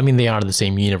 Marvel? I mean, they are in the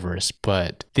same universe,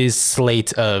 but this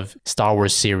slate of Star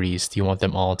Wars series, do you want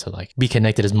them all to like be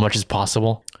connected as much as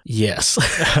possible? Yes.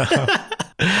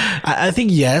 I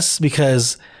think yes,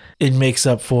 because it makes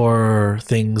up for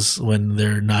things when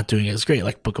they're not doing as great,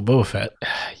 like Book of Boba Fett.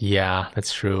 Yeah,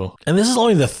 that's true. And this is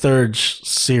only the third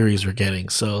series we're getting,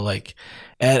 so like,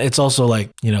 and it's also like,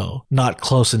 not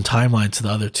close in timeline to the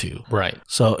other two. Right.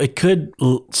 So it could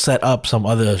set up some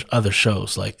other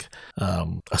shows like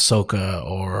Ahsoka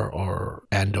or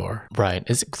Andor. Right.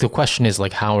 The question is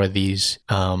like, how are these,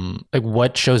 like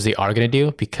what shows they are going to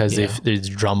do? Because if there's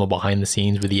drama behind the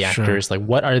scenes with the actors, like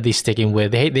what are they sticking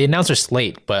with? They announced their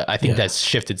slate, but I think that's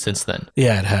shifted since then.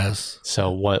 Yeah, it has. So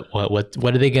what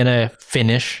are they going to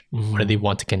finish? Mm-hmm. What do they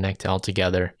want to connect all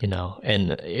together?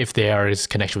 And if they are is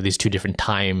connection with these two different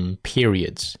time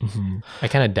periods, I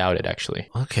kind of doubt it actually.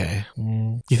 Okay.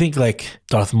 You think like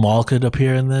Darth Maul could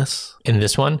appear in this? In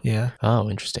this one? Yeah. Oh,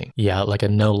 interesting. Yeah, like a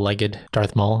no-legged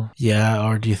Darth Maul. Yeah,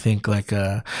 or do you think like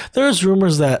there's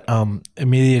rumors that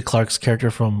Emilia Clarke's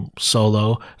character from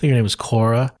Solo, I think her name is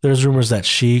Cora. There's rumors that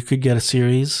she could get a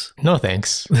series. No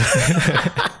thanks.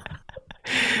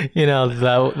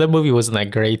 That movie wasn't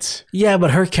that great. Yeah,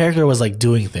 but her character was like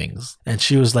doing things, and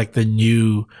she was like the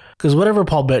new, because whatever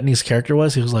Paul Bettany's character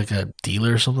was, he was like a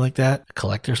dealer or something like that, a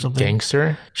collector or something.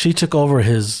 Gangster? She took over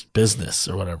his business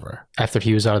or whatever. After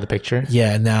he was out of the picture?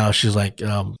 Yeah, and now she's like,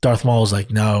 Darth Maul was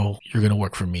like, now you're going to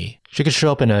work for me. She could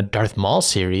show up in a Darth Maul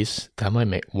series. That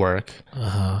might work.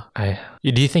 Do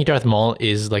you think Darth Maul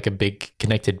is like a big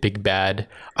connected big bad?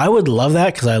 I would love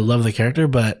that because I love the character,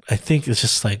 but I think it's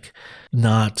just like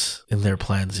not in their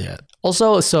plans yet.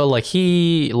 Also, so like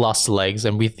he lost legs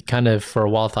and we kind of for a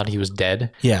while thought he was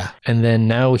dead. Yeah. And then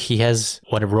now he has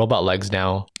robot legs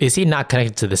now. Is he not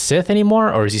connected to the Sith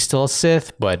anymore, or is he still a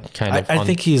Sith but kind of I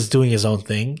think he's doing his own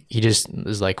thing. He just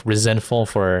is like resentful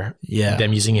for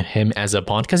them using him as a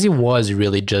pawn, because he was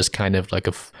really just kind of like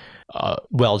a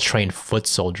well-trained foot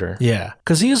soldier. Yeah,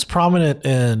 because he was prominent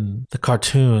in the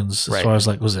cartoons as far as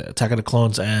like, was it Attack of the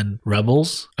Clones and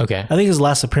Rebels? Okay. I think his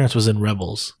last appearance was in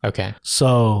Rebels. Okay.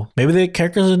 So maybe the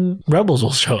characters in Rebels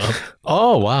will show up.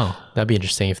 Oh, wow. That'd be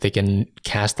interesting if they can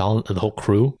cast all the whole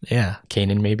crew. Yeah.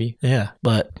 Kanan maybe. Yeah,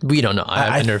 but we don't know.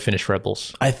 I never finished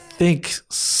Rebels. I think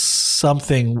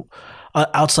something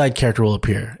outside character will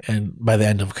appear and by the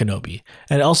end of Kenobi.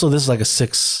 And also this is like a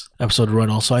 6-episode run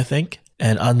also, I think.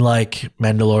 And unlike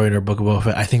Mandalorian or Book of Boba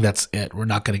Fett, I think that's it. We're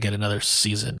not going to get another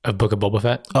season A Book of Boba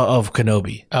Fett? of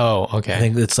Kenobi. Oh, okay. I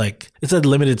think it's like, it's a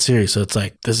limited series. So it's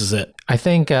like, this is it. I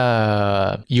think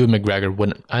Ewan McGregor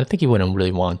wouldn't. I think he wouldn't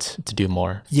really want to do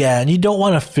more. Yeah. And you don't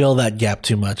want to fill that gap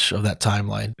too much of that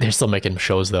timeline. They're still making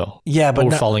shows though. Yeah, but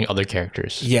we're following other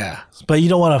characters. Yeah, but you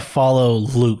don't want to follow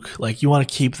Luke. Like, you want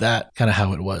to keep that kind of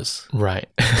how it was. Right.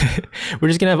 We're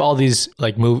just gonna have all these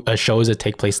like shows that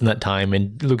take place in that time,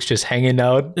 and Luke's just hanging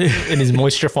out in his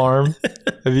moisture farm.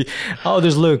 Oh,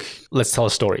 there's Luke. Let's tell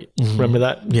a story. Remember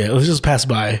that? Yeah, let's just pass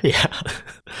by. Yeah.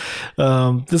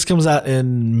 This comes out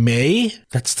in May.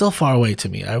 That's still far away to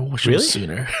me. I wish it was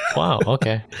sooner. Wow.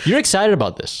 Okay. You're excited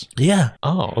about this? Yeah.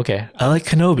 Oh, okay. I like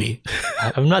Kenobi.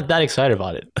 I'm not that excited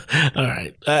about it. All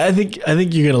right. I think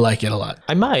you're gonna like it a lot.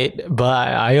 I might, but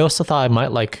I also thought I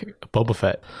might like Boba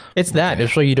Fett. It's that.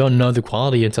 It's where you don't know the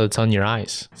quality until it's on your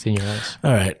eyes. It's in your eyes.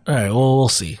 All right. Well, we'll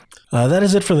see. That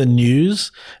is it for the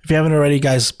news. If you haven't already,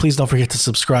 guys, please don't forget to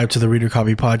subscribe to the Reader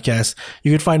Copy Podcast.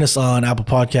 You can find us on Apple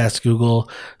Podcasts, Google,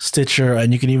 Stitcher,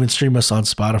 and you can even stream us on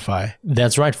Spotify.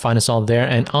 That's right. Find us all there.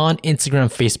 And on Instagram,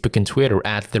 Facebook, and Twitter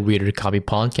at the Reader Copy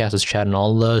Podcast. Let's chat on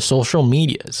all the social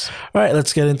medias. All right,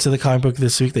 let's get into the comic book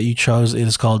this week that you chose. It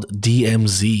is called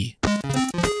DMZ.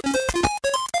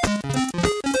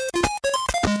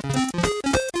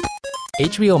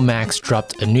 HBO Max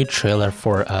dropped a new trailer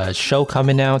for a show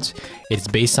coming out. It's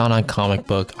based on a comic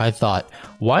book. I thought,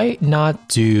 why not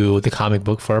do the comic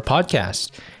book for a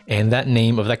podcast? And that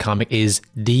name of that comic is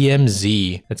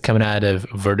DMZ. It's coming out of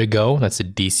Vertigo. That's a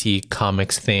DC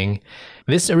Comics thing.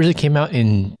 This originally came out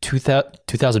in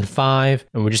 2005,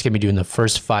 and we're just going to be doing the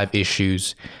first 5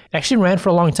 issues. It actually ran for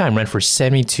a long time, ran for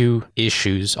 72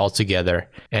 issues altogether.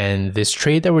 And this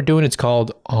trade that we're doing, it's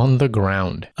called On the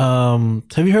Ground.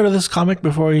 Have you heard of this comic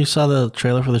before you saw the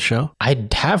trailer for the show? I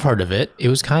have heard of it. It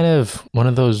was kind of one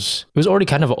of those, it was already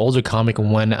kind of an older comic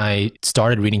when I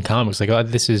started reading comics. Like, oh,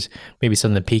 this is maybe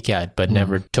something to peek at, but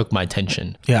never took my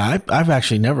attention. Yeah, I've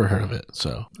actually never heard of it.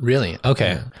 So really?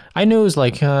 Okay. Yeah. I knew it was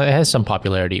like, it has some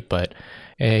popularity, but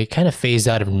it kind of phased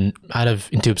out of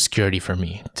into obscurity for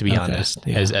me, to be honest,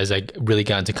 as I really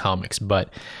got into comics.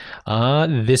 But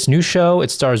this new show,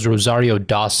 it stars Rosario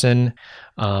Dawson.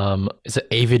 It's an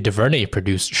Ava DuVernay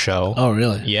produced show. Oh,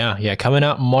 really? Yeah. Coming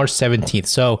out March 17th.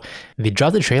 So they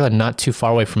dropped the trailer not too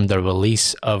far away from the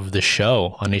release of the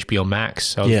show on HBO Max.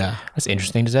 So yeah, that's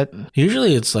interesting. Does that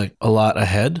usually it's like a lot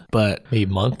ahead, but maybe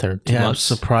a month or 2 months?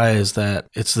 I'm surprised that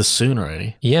it's this soon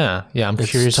already. Yeah. I'm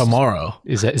curious. Tomorrow.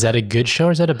 Is that a good show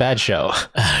or is that a bad show?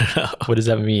 I don't know. What does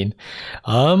that mean?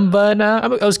 But I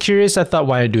was curious. I thought,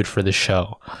 why not do it for the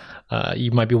show?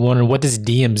 You might be wondering, what does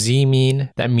DMZ mean?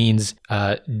 That means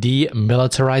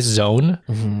demilitarized zone.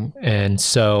 And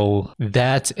so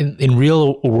that in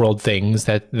real world things,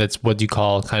 that's what you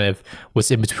call kind of what's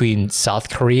in between South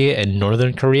Korea and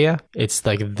Northern Korea. It's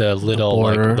like the little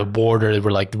border. Like the border.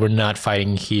 We're not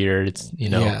fighting here. It's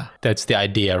that's the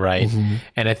idea, right?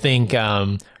 And I think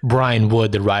Brian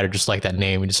Wood, the writer, just liked that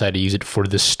name. We decided to use it for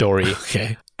this story.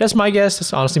 Okay. That's my guess.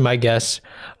 That's honestly my guess.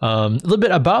 A little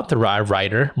bit about the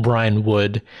writer, Brian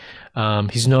Wood.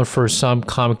 He's known for some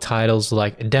comic titles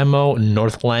like Demo,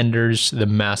 Northlanders, The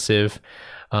Massive.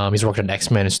 He's worked on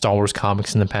X-Men and Star Wars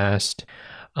comics in the past.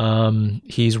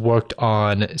 He's worked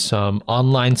on some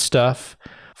online stuff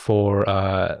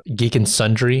for Geek and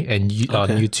Sundry and on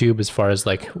YouTube as far as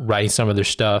like writing some of their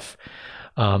stuff.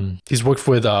 He's worked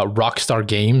with Rockstar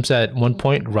Games at one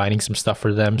point, writing some stuff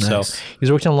for them. Nice. So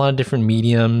he's worked on a lot of different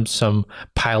mediums, some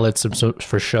pilots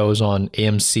for shows on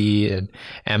AMC and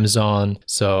Amazon.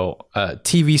 So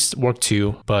TV work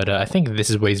too, but I think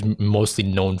this is what he's mostly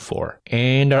known for.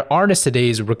 And our artist today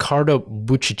is Riccardo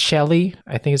Burchielli.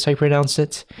 I think is how you pronounce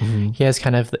it. He has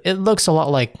kind of, it looks a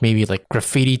lot like maybe like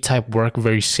graffiti type work,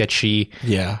 very sketchy.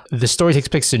 Yeah. The story takes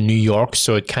place in New York,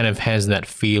 so it kind of has that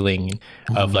feeling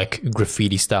of like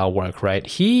graffiti style work, right?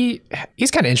 He's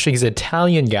kind of interesting. He's an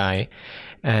Italian guy,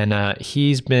 and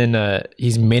he's made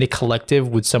a collective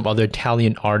with some other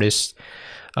Italian artists,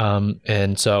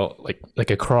 and so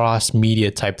like a cross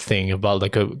media type thing about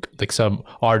like some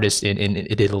artists in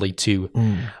Italy too.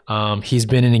 He's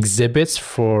been in exhibits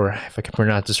for, if I can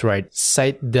pronounce this right,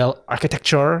 Site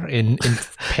dell'Architecture in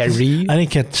Paris. I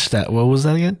didn't catch that. What was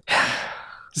that again?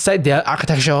 Site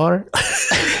dell'Architecture.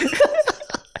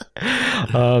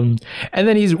 And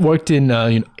then he's worked in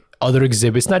other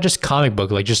exhibits, not just comic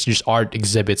book, like just art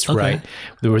exhibits, right?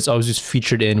 There was always just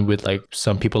featured in with like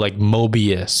some people like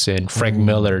Mobius and Frank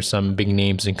Miller, some big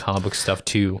names in comic book stuff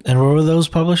too. And where were those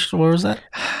published? Where was that?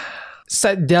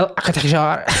 Site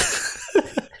dell'Architecture.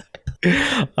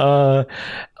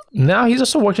 Now he's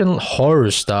also worked in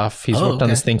horror stuff. He's worked on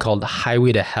okay. this thing called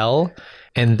Highway to Hell.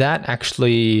 And that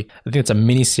actually, I think it's a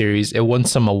mini series. It won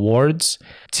some awards,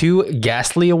 2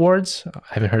 Ghastly Awards. I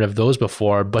haven't heard of those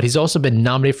before, but he's also been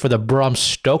nominated for the Bram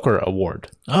Stoker Award.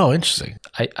 Oh, interesting.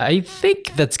 I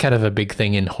think that's kind of a big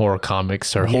thing in horror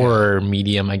comics or horror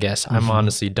medium, I guess. I'm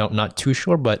honestly not too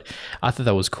sure, but I thought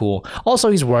that was cool.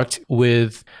 Also, he's worked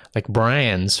with like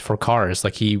brands for cars.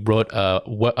 Like he wrote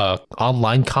a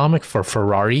online comic for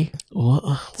Ferrari. What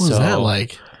was that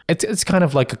like? It's kind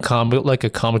of like a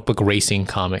comic book racing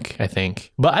comic, I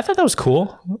think. But I thought that was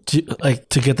cool.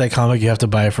 To get that comic, you have to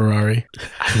buy a Ferrari.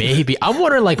 Maybe. I'm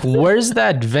wondering, like, where's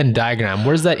that Venn diagram?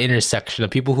 Where's that intersection of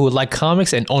people who like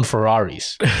comics and own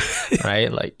Ferraris? Right?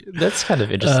 Like, that's kind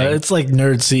of interesting. It's like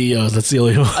nerd CEOs. That's the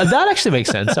only one. That actually makes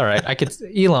sense. All right.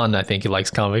 Elon, I think he likes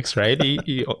comics, right?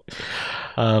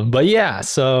 But yeah,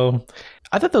 so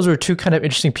I thought those were 2 kind of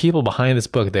interesting people behind this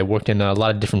book. They worked in a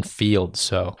lot of different fields.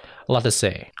 So a lot to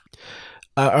say.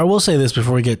 I will say this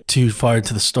before we get too far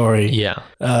into the story. Yeah.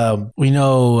 We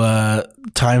know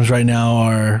times right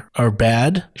now are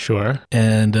bad. Sure.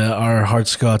 And our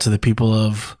hearts go out to the people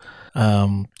of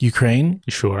Ukraine.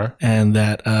 Sure. And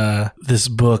that this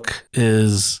book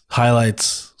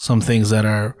highlights some things that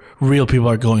are real people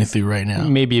are going through right now.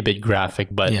 Maybe a bit graphic,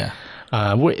 but yeah.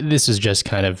 This is just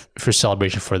kind of for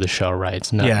celebration for the show, right?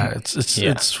 It's not. Yeah,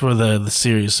 it's for the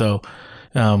series. So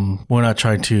we're not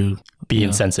trying to be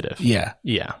insensitive. Yeah.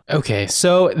 Yeah. Okay.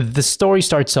 So the story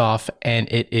starts off and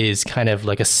it is kind of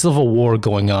like a civil war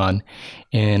going on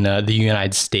in the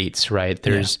United States, right?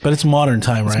 But it's modern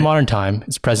time, right? It's modern time.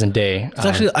 It's present day. It's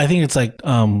actually, I think it's like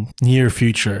near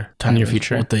future time. Near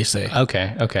future? What they say.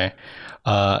 Okay.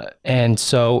 And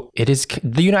so it is,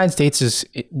 the United States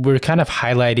we're kind of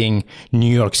highlighting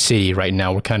New York City right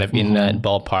now. We're kind of in that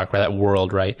ballpark, right? That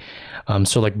world, right?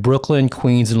 So like Brooklyn,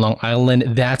 Queens, and Long Island,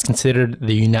 that's considered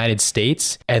the United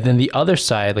States. And then the other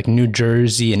side, like New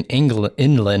Jersey and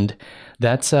inland,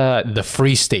 that's the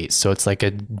Free States. So it's like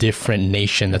a different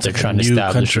nation that they're trying to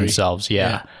establish themselves.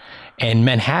 Yeah. And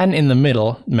Manhattan in the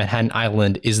middle, Manhattan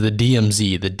Island, is the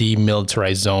DMZ, the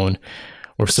demilitarized zone,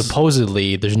 where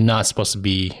supposedly there's not supposed to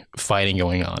be fighting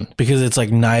going on. Because it's like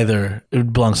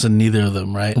it belongs to neither of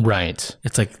them, right? Right.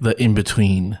 It's like the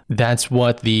in-between. That's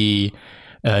what the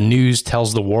news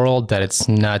tells the world, that it's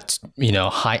not,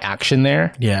 high action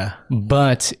there. Yeah.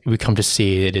 But we come to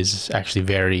see it is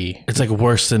actually it's like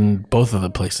worse than both of the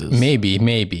places. Maybe.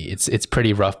 It's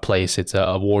pretty rough place. It's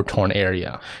a war-torn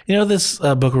area. This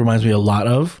book reminds me a lot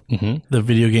of the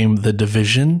video game The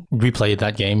Division. We played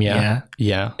that game, yeah.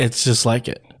 It's just like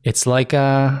it. It's like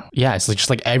it's just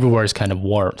like everywhere is kind of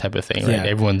war type of thing, right? Yeah.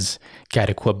 Everyone's got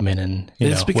equipment and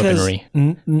weaponry.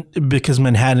 Because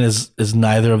Manhattan is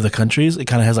neither of the countries. It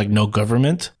kind of has like no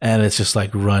government, and it's just like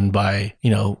run by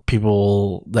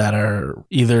people that are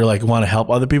either like want to help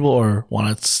other people or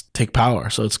want to take power.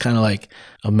 So it's kind of like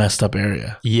a messed up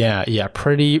area. Yeah,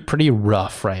 pretty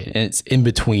rough, right? And it's in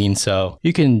between, so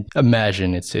you can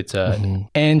imagine it's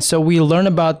and so we learn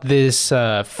about this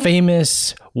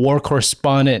famous war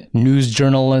correspondent, news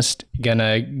journalist,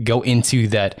 gonna go into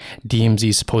that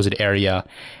DMZ supposed area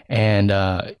and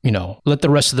let the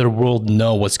rest of the world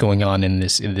know what's going on in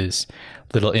this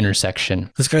little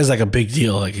intersection. This guy's like a big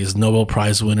deal. Like, he's Nobel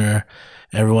Prize winner.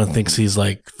 Everyone thinks he's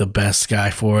like the best guy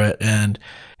for it, and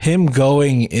him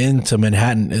going into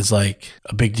Manhattan is like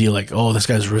a big deal. Like, oh, this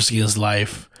guy's risking his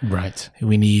life. Right.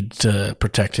 We need to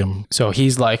protect him. So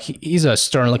he's a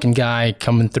stern looking guy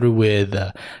coming through with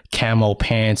camo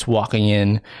pants, walking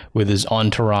in with his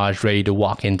entourage ready to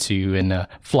walk into and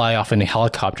fly off in a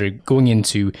helicopter going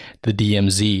into the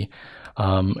DMZ.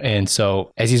 And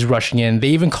so as he's rushing in, they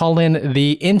even call in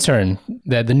the intern,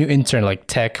 the new intern, like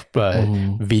tech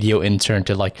video intern,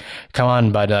 to like, come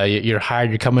on, but you're hired,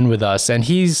 you're coming with us. And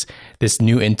this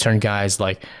new intern guy's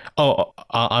like, oh,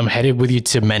 I'm headed with you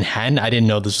to Manhattan. I didn't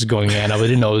know this was going on. I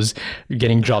didn't know it was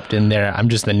getting dropped in there. I'm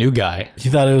just the new guy. He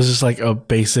thought it was just like a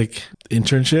basic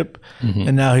internship,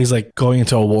 and now he's like going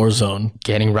into a war zone,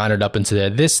 getting rounded up into there.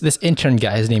 This intern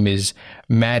guy, his name is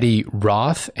Matty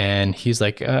Roth, and he's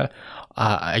like,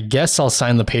 I guess I'll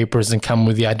sign the papers and come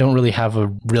with you. I don't really have a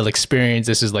real experience.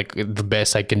 This is like the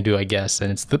best I can do, I guess.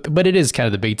 And but it is kind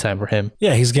of the big time for him.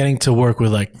 Yeah, he's getting to work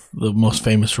with like the most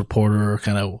famous reporter or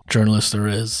kind of journalist there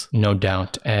is. No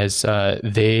doubt. As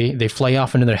they fly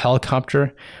off into their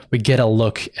helicopter, we get a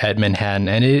look at Manhattan,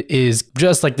 and it is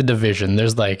just like The Division.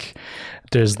 There's like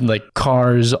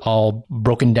cars all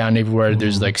broken down everywhere.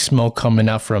 There's like smoke coming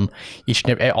out from each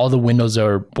and every, all the windows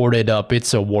are boarded up.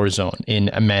 It's a war zone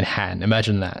in Manhattan.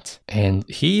 Imagine that. And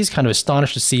he's kind of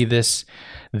astonished to see this.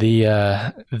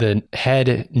 the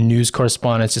head news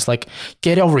correspondent's just like,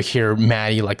 get over here,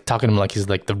 Maddie, like talking to him like he's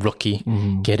like the rookie.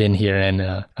 Get in here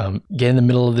and get in the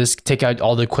middle of this, take out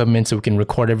all the equipment so we can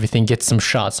record everything, get some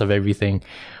shots of everything.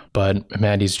 But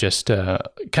Maddie's just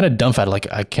kind of dumbfounded, like,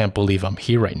 I can't believe I'm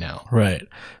here right now. Right.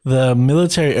 The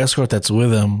military escort that's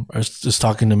with him is just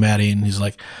talking to Maddie, and he's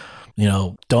like,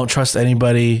 don't trust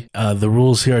anybody. The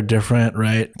rules here are different,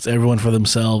 right? It's everyone for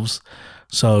themselves.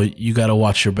 So you got to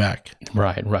watch your back.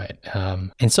 Right.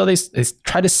 And so they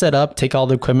try to set up, take all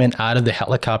the equipment out of the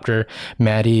helicopter.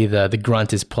 Maddie, the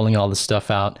grunt, is pulling all the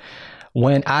stuff out.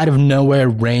 When out of nowhere,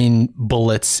 rain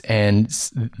bullets and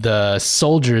the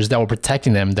soldiers that were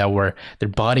protecting them, that were their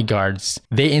bodyguards,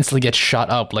 they instantly get shot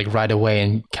up like right away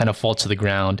and kind of fall to the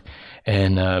ground.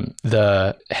 And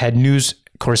the head news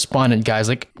correspondent guy's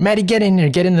like, Maddie, get in here,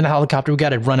 get into the helicopter. We got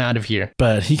to run out of here.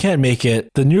 But he can't make it.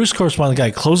 The news correspondent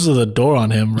guy closes the door on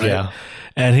him, right? Yeah.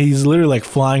 And he's literally like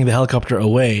flying the helicopter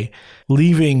away,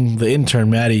 leaving the intern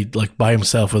Maddie like by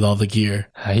himself with all the gear.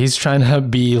 He's trying to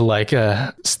be like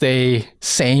stay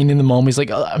sane in the moment. He's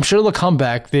like, I'm sure they'll come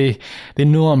back. They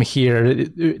know I'm here.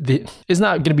 It's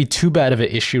not going to be too bad of an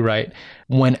issue, right?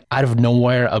 When out of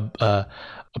nowhere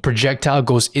a projectile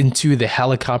goes into the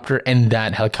helicopter and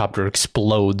that helicopter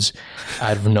explodes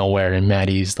out of nowhere, and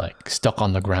Maddie's like stuck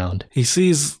on the ground. He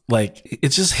sees like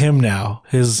it's just him now.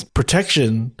 His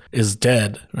protection is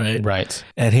dead, right? Right.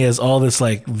 And he has all this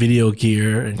like video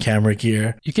gear and camera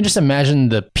gear. You can just imagine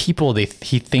the people he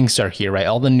thinks are here, right?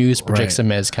 All the news projects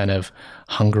him as kind of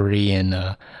hungry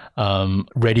and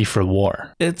ready for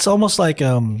war. It's almost like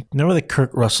remember the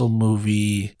Kurt Russell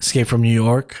movie Escape from New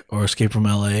York or Escape from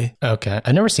LA? Okay,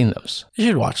 I've never seen those. You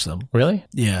should watch them. Really?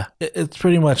 Yeah, it's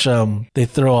pretty much they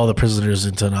throw all the prisoners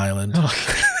into an island.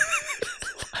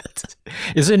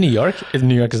 Is it New York?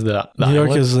 New York is the New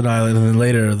York is an island, and then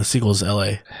later the sequel is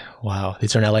LA. Wow, they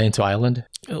turn LA into island?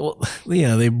 Well,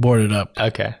 yeah, they board it up.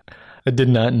 Okay. I did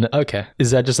not know. Okay. Is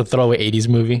that just a throwaway 80s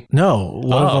movie? No.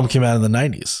 One of them came out in the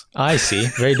 90s. I see.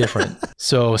 Very different.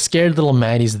 So scared little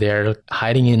Maddie's there,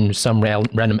 hiding in some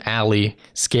random alley,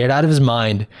 scared out of his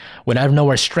mind, when out of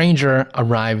nowhere a stranger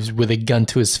arrives with a gun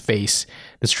to his face.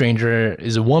 The stranger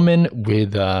is a woman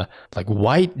with like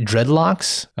white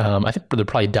dreadlocks. I think they're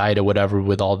probably dyed or whatever,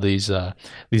 with all these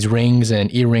rings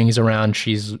and earrings around.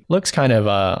 She's looks kind of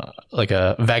like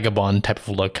a vagabond type of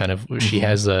look. Kind of. She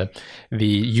has the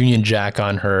Union Jack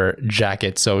on her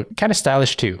jacket, so kind of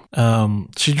stylish too.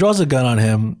 She draws a gun on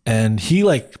him, and he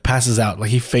like passes out, like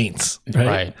he faints.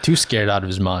 Right? Too scared out of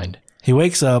his mind. He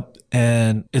wakes up,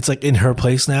 and it's like in her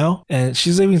place now. And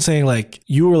she's even saying like,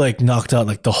 you were like knocked out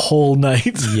like the whole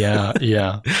night. Yeah.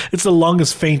 It's the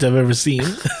longest faint I've ever seen.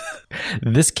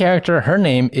 This character, her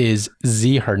name is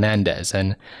Z Hernandez.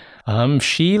 And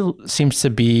she seems to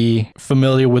be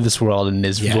familiar with this world and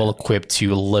is well equipped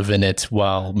to live in it,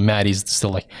 while Maddie's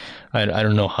still like, I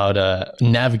don't know how to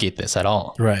navigate this at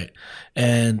all. Right.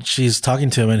 And she's talking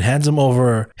to him and hands him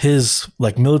over his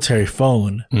like military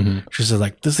phone. Mm-hmm. She says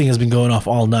like, this thing has been going off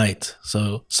all night,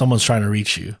 so someone's trying to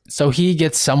reach you. So he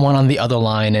gets someone on the other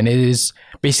line, and it is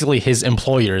basically his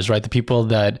employers, right? The people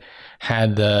that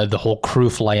had the whole crew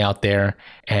fly out there,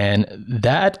 and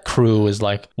that crew is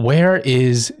like, where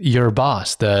is your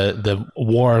boss, the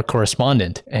war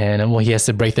correspondent? And well, he has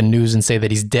to break the news and say that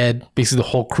he's dead. Basically the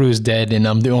whole crew is dead and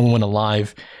I'm the only one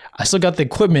alive. I still got the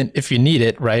equipment if you need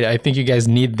it, right? I think you guys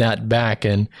need that back.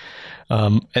 And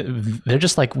they're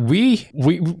just like, we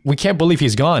can't believe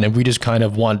he's gone, and we just kind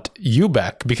of want you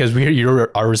back because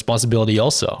you're our responsibility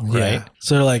also, right? Yeah.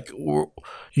 So they're like,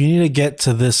 you need to get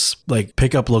to this like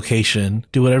pickup location,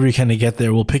 do whatever you can to get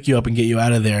there. We'll pick you up and get you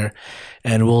out of there,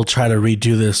 and we'll try to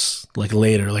redo this like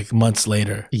later, like months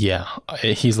later. Yeah.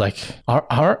 He's like, all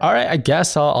right, I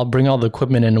guess I'll bring all the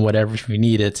equipment and whatever if you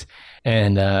need it.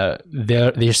 And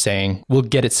they're saying, we'll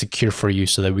get it secure for you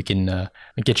so that we can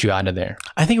get you out of there.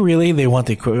 I think really they want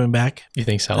the equipment back. You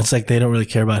think so? It's like they don't really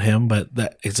care about him, but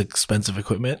that it's expensive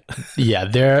equipment. Yeah,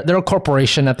 they're a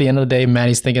corporation at the end of the day.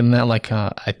 Maddie's thinking that like,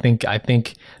 I think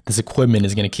this equipment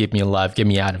is going to keep me alive, get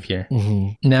me out of here.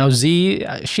 Mm-hmm. Now Z,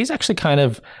 she's actually kind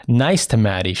of nice to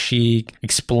Maddie. She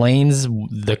explains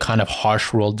the kind of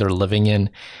harsh world they're living in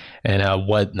and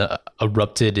what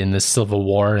erupted in the Civil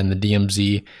War in the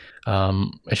DMZ.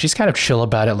 And she's kind of chill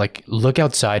about it. Like, look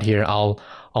outside here. I'll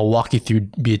walk you through,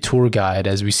 be a tour guide,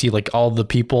 as we see like all the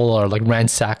people are like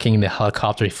ransacking the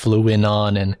helicopter he flew in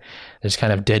on, and There's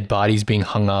kind of dead bodies being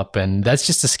hung up, and that's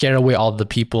just to scare away all the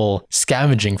people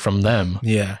scavenging from them.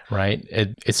 Yeah. Right?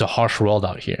 It's a harsh world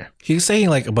out here. He's saying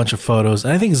like a bunch of photos,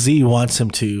 and I think Z wants him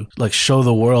to like show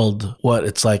the world what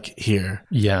it's like here.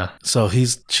 Yeah. So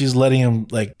she's letting him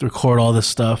like record all this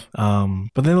stuff.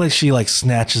 But then like she like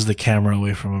snatches the camera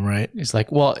away from him, right? It's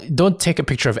like, well, don't take a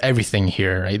picture of everything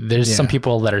here, right? There's some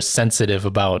people that are sensitive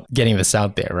about getting this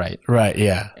out there, right? Right,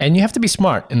 yeah. And you have to be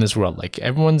smart in this world. Like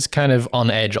everyone's kind of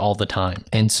on edge all the time.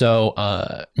 And so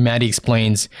Maddie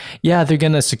explains, yeah, they're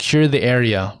going to secure the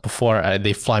area before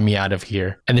they fly me out of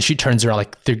here. And then she turns around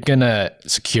like, they're going to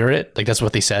secure it? Like that's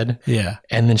what they said? Yeah.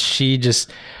 And then she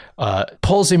just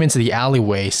pulls him into the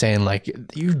alleyway saying like,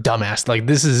 you dumbass, like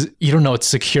this is, you don't know what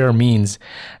secure means,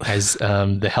 as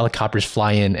the helicopters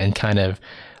fly in and kind of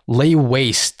lay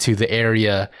waste to the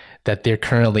area that they're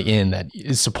currently in that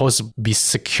is supposed to be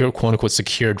secure, quote unquote,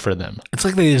 secured for them. It's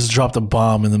like they just dropped a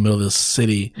bomb in the middle of the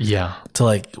city. Yeah. To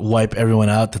like wipe everyone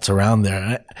out that's around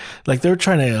there. Like they were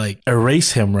trying to like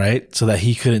erase him, right? So that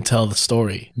he couldn't tell the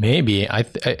story. Maybe.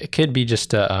 It could be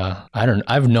just, I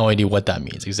have no idea what that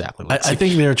means exactly. I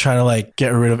think they were trying to like get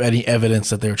rid of any evidence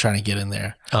that they were trying to get in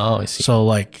there. Oh, I see. So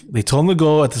like they told him to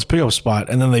go at this pickup spot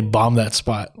and then they bombed that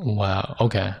spot. Wow.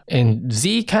 Okay. And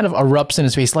Z kind of erupts in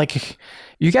his face like,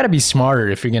 you got to be smarter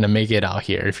if you're going to make it out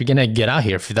here. If you're going to get out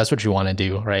here, if that's what you want to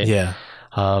do, right? Yeah.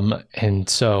 And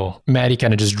so Maddie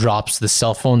kind of just drops the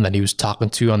cell phone that he was talking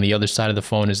to. On the other side of the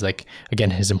phone is like, again,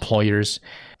 his employers.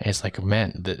 And it's like,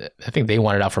 man, I think they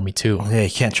want it out for me too. Yeah,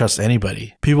 you can't trust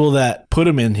anybody. People that put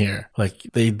him in here, like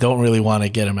they don't really want to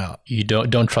get him out. You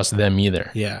don't trust them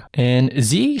either. Yeah. And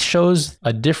Z shows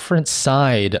a different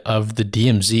side of the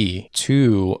DMZ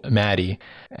to Maddie,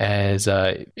 as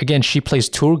again, she plays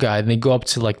tour guide and they go up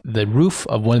to like the roof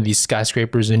of one of these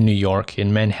skyscrapers in New York,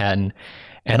 in Manhattan.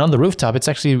 And on the rooftop, it's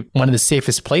actually one of the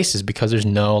safest places because there's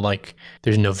no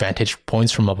vantage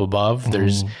points from up above.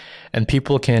 And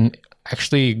people can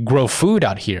actually grow food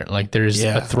out here. Like there's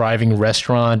a thriving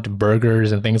restaurant,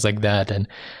 burgers and things like that. And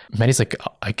Maddie's like,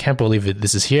 I can't believe it.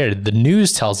 This is here. The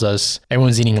news tells us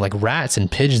everyone's eating like rats and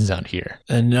pigeons out here.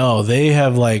 And no, they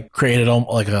have like created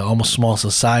like a almost small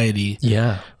society.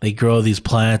 Yeah. They grow these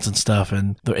plants and stuff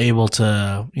and they're able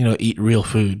to, eat real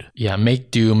food. Yeah.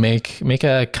 Make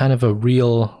a kind of a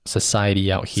real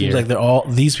society out here. Seems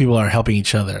like these people are helping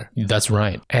each other. That's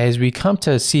right. As we come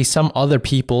to see some other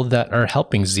people that are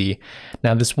helping Z.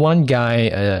 Now, this one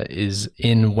guy is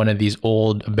in one of these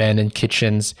old abandoned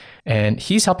kitchens and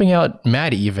he's helping out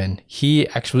Maddie even. He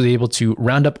actually was able to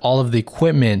round up all of the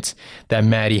equipment that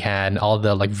Maddie had, all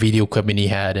the like video equipment he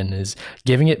had, and is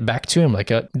giving it back to him.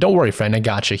 Like, don't worry, friend, I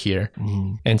got you here.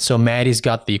 Mm-hmm. And so Maddie's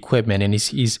got the equipment and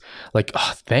he's like,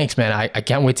 oh, thanks, man. I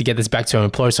can't wait to get this back to my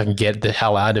employer so I can get the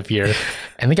hell out of here.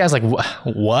 And the guy's like,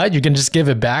 what? You can just give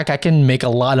it back? I can make a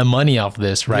lot of money off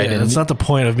this, right? Yeah, and that's not the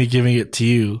point of me giving it to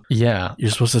you. Yeah.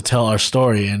 You're supposed to tell our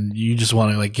story and you just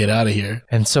want to like get out of here.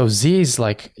 And so Z's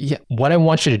like, yeah, what I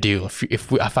want you to do,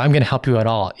 if I'm going to help you at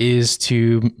all, is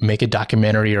to make a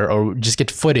documentary or just get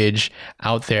footage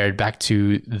out there back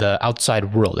to the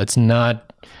outside world. It's not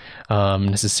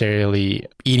necessarily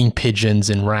eating pigeons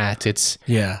and rats. It's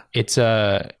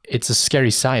a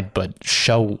scary sight, but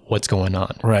show what's going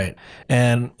on. Right.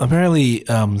 And apparently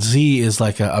Z is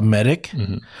like a medic.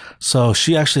 Mm-hmm. So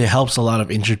she actually helps a lot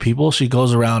of injured people. She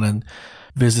goes around and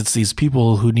visits these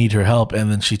people who need her help,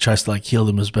 and then she tries to like heal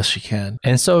them as best she can.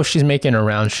 And so she's making her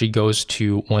rounds. She goes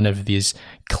to one of these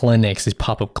clinics, these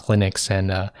pop-up clinics, and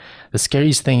the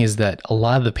scariest thing is that a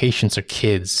lot of the patients are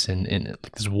kids in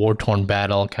like this war-torn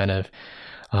battle kind of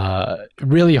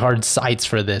really hard sights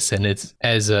for this. And it's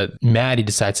as Maddie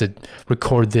decides to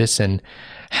record this and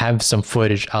have some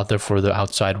footage out there for the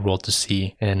outside world to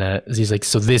see. And he's like,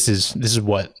 so this is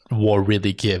what war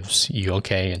really gives you,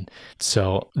 okay? And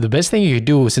so the best thing you could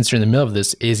do since you're in the middle of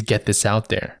this is get this out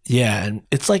there. Yeah, and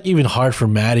it's like even hard for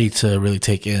Maddie to really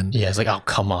take in. Yeah, it's like, oh,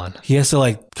 come on. He has to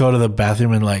like go to the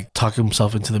bathroom and like talk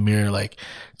himself into the mirror, like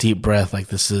deep breath, like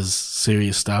this is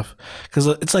serious stuff. Because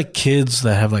it's like kids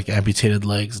that have like amputated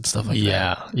legs and stuff like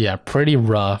that. Yeah, pretty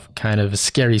rough, kind of a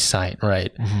scary sight,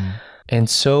 right? Mm-hmm. And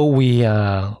so we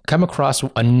come across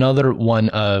another one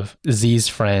of Z's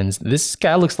friends. This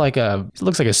guy looks like a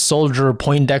soldier,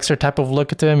 Poindexter type of look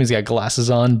to him. He's got glasses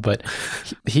on, but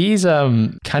he's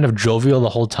kind of jovial the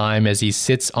whole time as he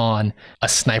sits on a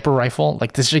sniper rifle,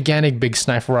 like this gigantic big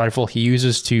sniper rifle he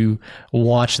uses to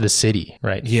watch the city,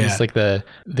 right? Yeah. He's like the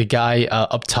guy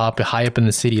up top, high up in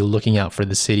the city, looking out for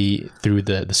the city through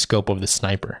the scope of the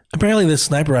sniper. Apparently this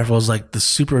sniper rifle is like the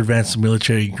super advanced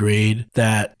military grade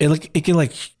that it it can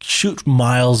like shoot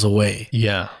miles away.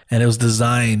 Yeah. And it was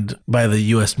designed by the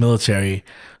U.S. military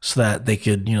so that they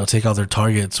could, take out their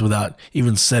targets without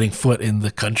even setting foot in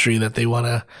the country that they want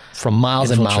to. From miles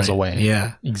and miles away.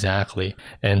 Yeah, exactly.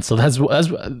 And so that's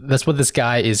what this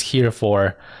guy is here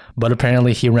for. But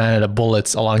apparently he ran out of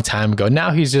bullets a long time ago.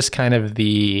 Now he's just kind of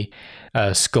the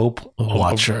scope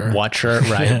watcher,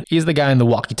 right? Yeah. He's the guy in the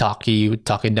walkie-talkie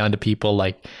talking down to people,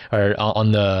 or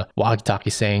on the walkie-talkie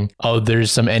saying, "Oh, there's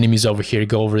some enemies over here.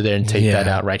 Go over there and take that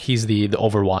out." Right? He's the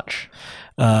Overwatch.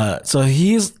 So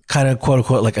he's kind of quote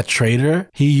unquote like a traitor.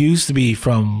 He used to be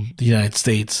from the United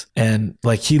States and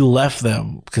like he left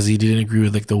them because he didn't agree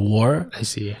with like the war. I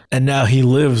see. And now he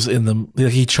lives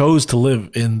he chose to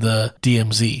live in the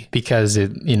DMZ because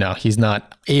he's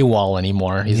not AWOL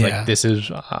anymore. He's like,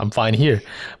 I'm fine here.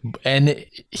 And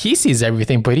he sees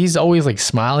everything, but he's always like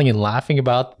smiling and laughing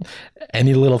about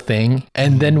any little thing.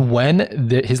 And then when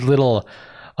his little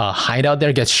hideout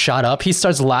there gets shot up, he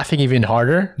starts laughing even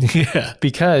harder. Yeah.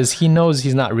 Because he knows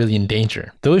he's not really in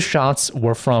danger. Those shots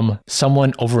were from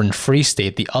someone over in Free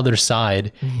State, the other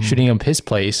side, shooting up his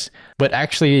place. But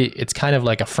actually, it's kind of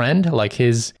like a friend, like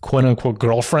his quote unquote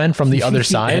girlfriend from the other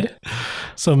side.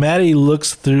 So Maddie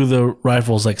looks through the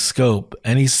rifle's like scope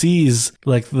and he sees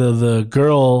like the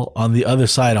girl on the other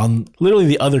side, on literally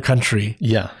the other country.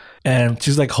 Yeah. And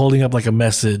she's like holding up like a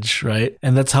message, right?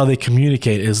 And that's how they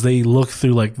communicate, is they look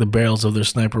through like the barrels of their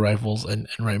sniper rifles and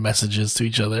write messages to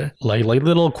each other. Like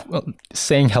little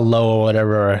saying hello or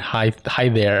whatever, or hi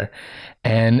there.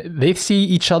 And they see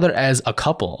each other as a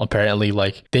couple, apparently.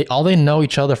 Like all they know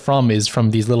each other from is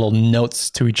from these little notes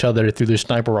to each other through their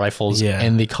sniper rifles. Yeah.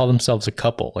 And they call themselves a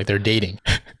couple, like they're dating.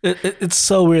 It's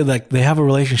so weird. Like they have a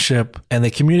relationship and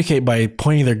they communicate by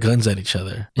pointing their guns at each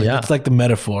other. Like, it's like the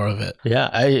metaphor of it.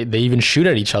 Yeah. They even shoot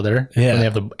at each other when they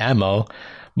have the ammo.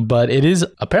 But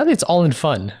apparently it's all in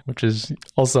fun, which is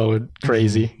also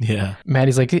crazy. Yeah.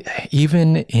 Maddie's like,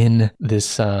 even in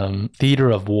this theater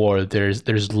of war,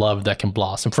 there's love that can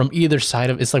blossom from either side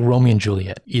of, it's like Romeo and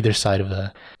Juliet, either side of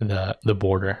the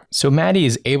border. So Maddie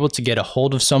is able to get a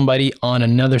hold of somebody on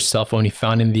another cell phone he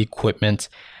found in the equipment.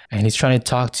 And he's trying to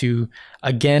talk to,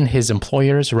 again, his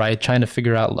employers, right? Trying to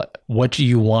figure out, like, what do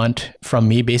you want from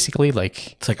me, basically?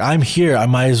 Like, it's like, I'm here. I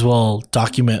might as well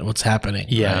document what's happening.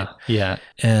 Yeah, right? yeah.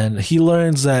 And he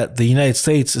learns that the United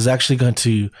States is actually going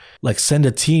to, like, send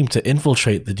a team to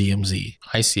infiltrate the DMZ.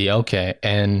 I see. Okay.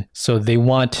 And so they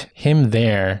want him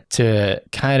there to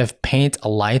kind of paint a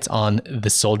light on the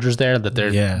soldiers there, that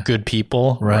they're good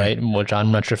people, right? Which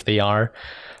I'm not sure if they are.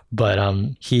 But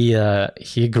he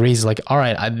agrees, like, all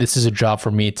right, this is a job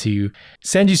for me to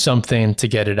send you something to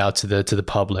get it out to the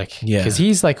public. Yeah. Because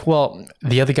he's like, well,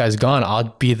 the other guy's gone.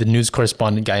 I'll be the news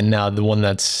correspondent guy now, the one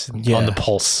that's on the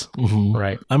pulse. Mm-hmm.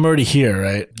 Right. I'm already here,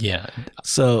 right? Yeah.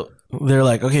 So they're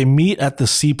like, okay, meet at the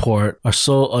seaport.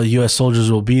 Our U.S.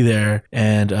 soldiers will be there,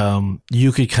 and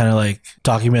you could kind of like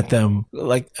document them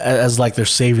like as like they're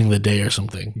saving the day or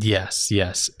something. Yes.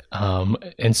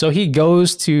 And so he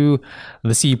goes to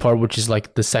the seaport, which is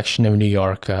like the section of New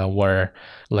York where,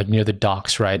 like, near the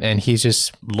docks, right? And he's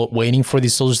just waiting for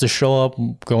these soldiers to show up,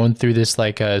 going through this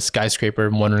like skyscraper,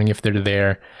 wondering if they're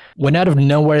there. When out of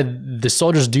nowhere, the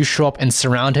soldiers do show up and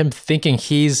surround him, thinking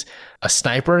he's a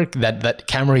sniper. That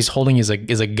camera he's holding is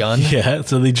a gun. Yeah,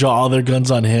 so they draw all their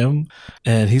guns on him,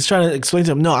 and he's trying to explain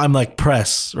to him, no, I'm like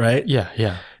press, right?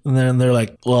 Yeah. And then they're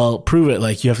like, well, prove it.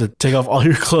 Like, you have to take off all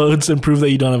your clothes and prove that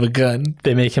you don't have a gun.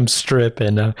 They make him strip,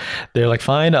 and they're like,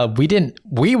 fine.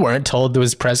 We weren't told there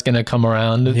was press going to come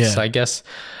around. Yeah. So I guess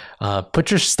put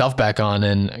your stuff back on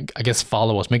and I guess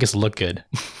follow us, make us look good.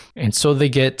 And so they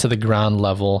get to the ground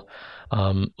level,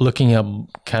 looking up,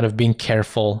 kind of being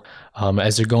careful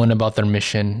as they're going about their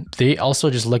mission. They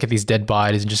also just look at these dead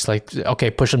bodies and just like,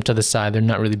 okay, push them to the side. They're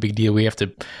not really a big deal. We have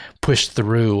to push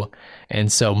through.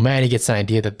 And so Maddie gets an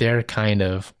idea that they're kind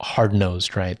of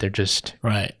hard-nosed, right? They're just,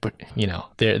 right. But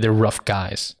they're rough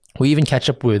guys. We even catch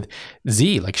up with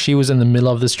Z. Like, she was in the middle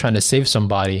of this trying to save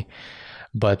somebody,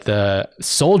 but the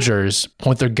soldiers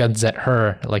point their guns at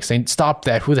her, like saying, stop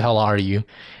that. Who the hell are you?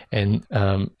 And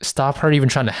stop her even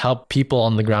trying to help people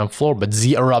on the ground floor. But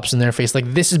Z erupts in their face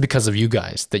like, this is because of you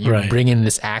guys that you're bringing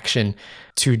this action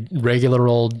to regular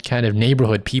old kind of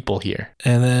neighborhood people here.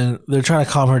 And then they're trying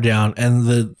to calm her down. And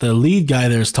the lead guy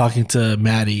there is talking to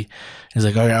Maddie. He's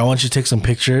like, okay, I want you to take some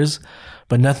pictures,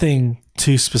 but nothing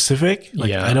too specific.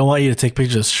 Like, I don't want you to take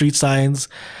pictures of street signs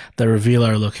that reveal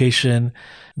our location.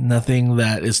 Nothing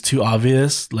that is too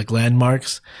obvious, like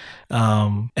landmarks.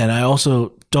 And I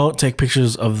also don't take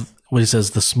pictures of what he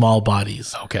says, the small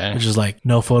bodies. Okay. Which is like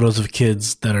no photos of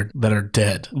kids that are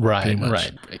dead. Right.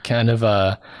 Kind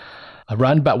of a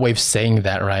roundabout way of saying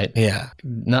that, right? Yeah.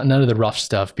 None of the rough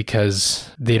stuff, because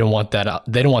they don't want that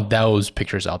out. They don't want those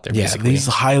pictures out there. Yeah, basically. he's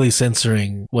highly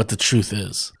censoring what the truth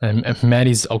is. And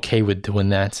Maddie's okay with doing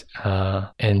that.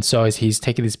 And so as he's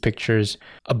taking these pictures,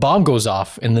 a bomb goes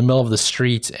off in the middle of the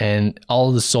street, and all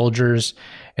of the soldiers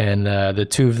and the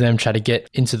two of them try to get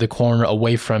into the corner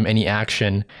away from any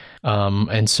action.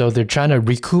 And so they're trying to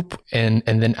recoup, and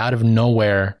then out of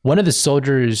nowhere, one of the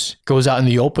soldiers goes out in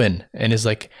the open and is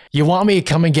like, "You want me?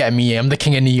 Come and get me. I'm the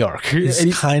king of New York."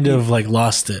 He's kind of like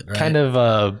lost it, right? Kind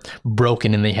of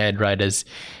broken in the head, right? As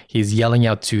he's yelling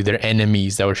out to their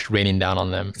enemies that were raining down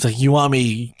on them. It's like, "You want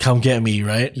me? Come get me,"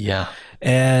 right? Yeah.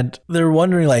 And they're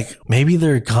wondering, like, maybe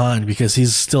they're gone because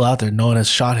he's still out there. No one has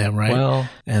shot him, right? Well,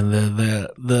 and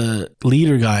the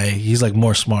leader guy, he's like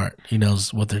more smart. He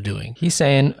knows what they're doing. He's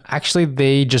saying, actually,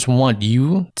 they just want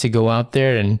you to go out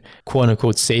there and quote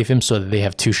unquote save him, so that they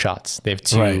have two shots. They have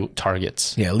two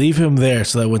targets. Yeah, leave him there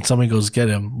so that when somebody goes get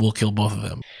him, we'll kill both of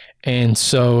them. And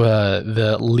so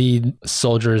the lead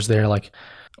soldiers, they're like,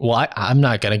 "Well, I'm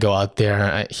not going to go out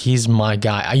there. He's my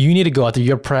guy. You need to go out there.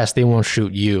 You're pressed. They won't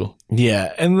shoot you."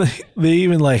 Yeah, and they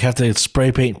even like have to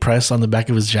spray paint press on the back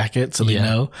of his jacket so they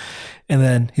know. And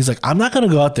then he's like, "I'm not going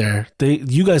to go out there.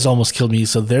 You guys almost killed me,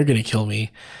 so they're going to kill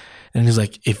me." And he's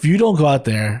like, "If you don't go out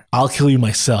there, I'll kill you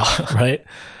myself," right?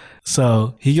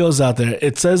 So he goes out there.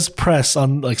 It says press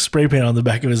on like spray paint on the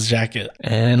back of his jacket.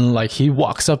 And like he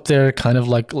walks up there kind of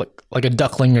like a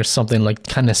duckling or something, like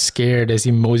kind of scared as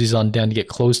he moseys on down to get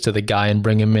close to the guy and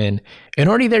bring him in. And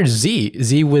already there's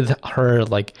Z with her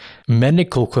like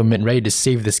medical equipment ready to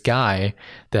save this guy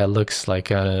that looks like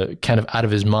kind of out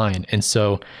of his mind. And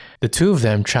so the two of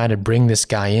them try to bring this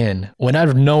guy in when out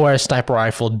of nowhere a sniper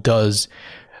rifle does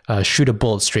shoot a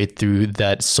bullet straight through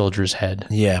that soldier's head.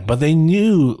 Yeah, but they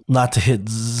knew not to hit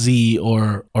Z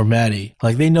or Maddie.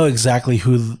 Like, they know exactly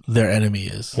who their enemy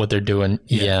is. What they're doing.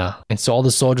 Yeah. And so all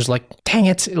the soldiers like, "Dang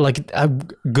it, like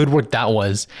good work that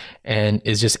was," and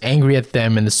is just angry at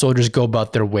them. And the soldiers go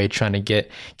about their way trying to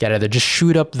get out of there, just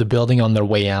shoot up the building on their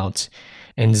way out.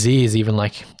 And Z is even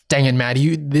like, "Dang it,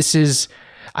 Maddie,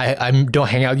 I don't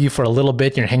hang out with you for a little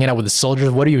bit. You're hanging out with the soldiers.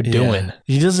 What are you doing?" Yeah.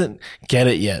 He doesn't get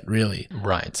it yet, really.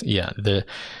 Right. Yeah. The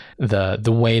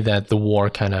way that the war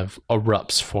kind of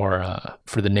erupts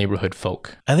for the neighborhood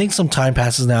folk. I think some time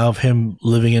passes now of him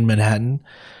living in Manhattan,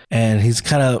 and he's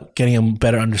kind of getting a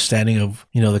better understanding of,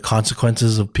 the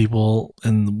consequences of people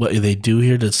and what they do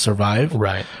here to survive.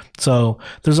 Right. So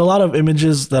there's a lot of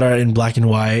images that are in black and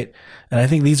white. And I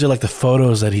think these are like the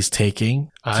photos that he's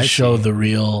taking to show the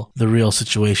real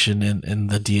situation in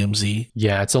the DMZ.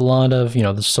 Yeah, it's a lot of,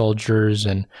 the soldiers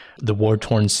and the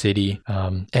war-torn city.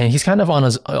 And he's kind of on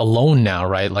his alone now,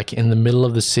 right? Like in the middle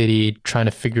of the city, trying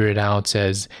to figure it out,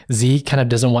 as Z kind of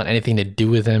doesn't want anything to do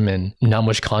with him and not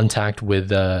much contact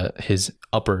with his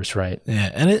uppers, right?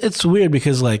 Yeah, and it's weird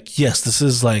because, like, yes, this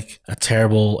is like a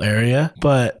terrible area,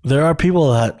 but there are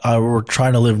people that are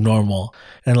trying to live normal.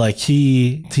 And like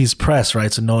he's pressed,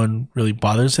 right? So no one really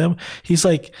bothers him. He's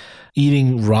like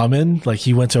eating ramen. Like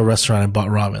he went to a restaurant and bought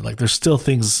ramen. Like there's still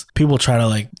things, people trying to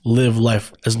like live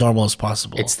life as normal as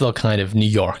possible. It's still kind of New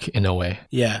York in a way.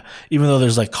 Yeah. Even though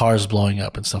there's like cars blowing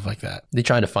up and stuff like that. They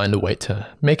try to find a way to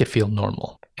make it feel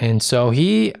normal. And so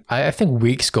I think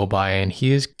weeks go by and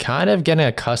he's kind of getting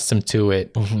accustomed to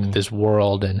it, this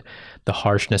world and the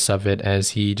harshness of it,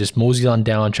 as he just moseys on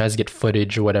down, tries to get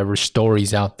footage or whatever,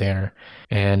 stories out there.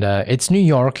 And it's New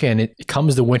York, and it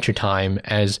comes the winter time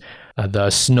as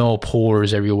the snow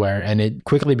pours everywhere, and it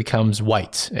quickly becomes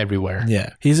white everywhere. Yeah.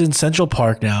 He's in Central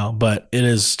Park now, but it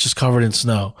is just covered in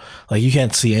snow. Like you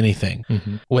can't see anything.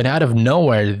 Mm-hmm. When out of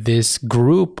nowhere, this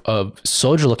group of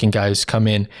soldier-looking guys come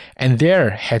in, and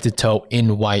they're head to toe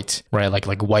in white, right?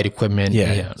 Like white equipment.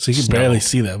 Yeah. So you can barely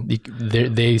see them.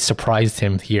 They surprised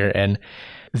him here, and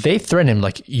they threaten him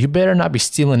like, "You better not be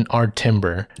stealing our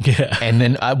timber." Yeah. And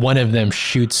then one of them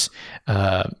shoots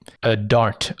a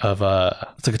dart of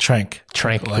it's like a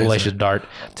tranquilizer dart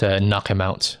to knock him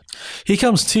out. He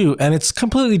comes to, and it's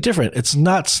completely different. It's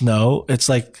not snow. It's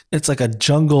like a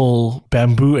jungle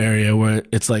bamboo area where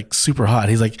it's like super hot.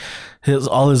 He's like,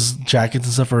 all his jackets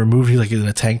and stuff are removed. He's like in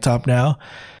a tank top now,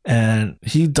 and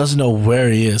he doesn't know where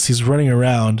he is. He's running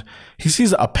around. He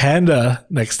sees a panda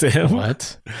next to him.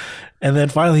 What? And then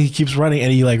finally he keeps running,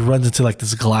 and he like runs into like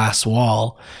this glass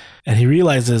wall, and he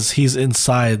realizes he's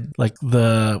inside like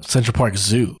the Central Park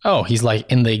Zoo. Oh, he's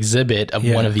like in the exhibit of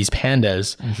one of these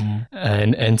pandas.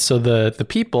 And so the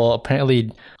people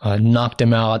apparently knocked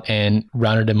him out and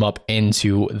rounded him up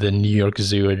into the New York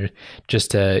Zoo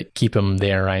just to keep him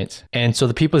there, right? And so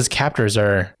the people, his captors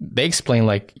they explain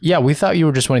like, yeah, we thought you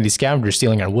were just one of these scavengers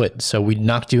stealing our wood. So we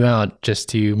knocked you out just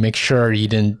to make sure you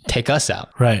didn't take us out.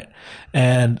 Right.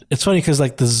 And it's funny because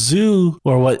like the zoo,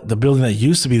 or what the building that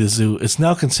used to be the zoo, it's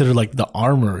now considered like the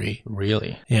armory.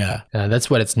 Really? Yeah. That's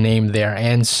what it's named there.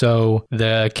 And so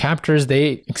the captors,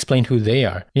 they explain who they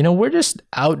are. We're just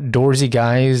outdoorsy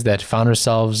guys that found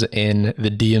ourselves in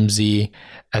the DMZ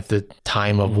at the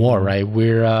time of war, right?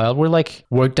 We're like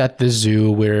worked at the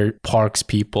zoo. We're parks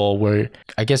people. We're,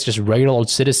 I guess, just regular old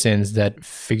citizens that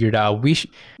figured out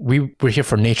we're here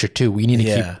for nature too. We need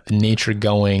to keep the nature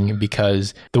going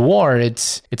because the war,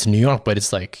 it's New York, but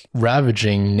it's like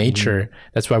ravaging nature.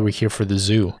 That's why we're here for the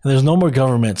zoo. And there's no more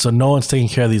government, so no one's taking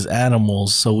care of these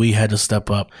animals. So we had to step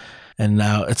up. And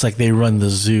now it's like they run the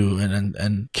zoo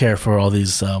and care for all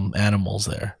these animals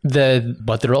there.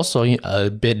 But they're also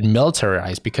a bit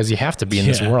militarized because you have to be in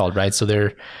this world, right? So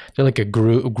they're like a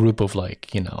group of like,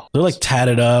 they're like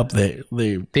tatted up. They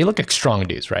look like strong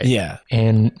dudes, right? Yeah.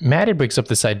 And Maddie brings up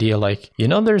this idea like,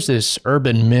 there's this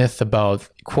urban myth about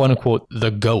quote unquote the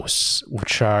ghosts,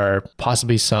 which are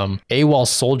possibly some AWOL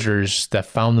soldiers that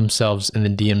found themselves in the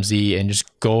DMZ and just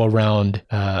go around,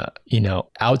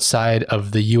 outside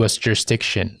of the U.S.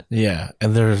 jurisdiction. Yeah,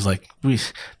 and there's like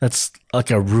that's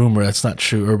like a rumor. That's not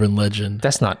true. Urban legend.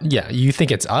 That's not. Yeah, you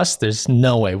think it's us? There's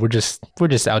no way. We're just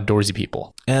outdoorsy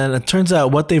people. And it turns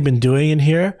out what they've been doing in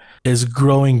here is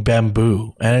growing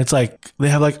bamboo, and it's like they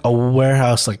have like a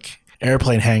warehouse, like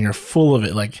airplane hangar full of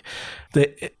it. Like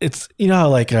it's how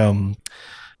like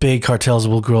big cartels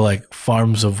will grow like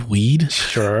farms of weed.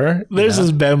 Sure. There's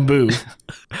this bamboo.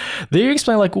 They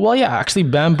explain like, well, yeah, actually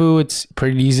bamboo, it's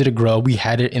pretty easy to grow. We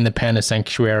had it in the Panda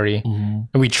Sanctuary and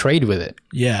we trade with it.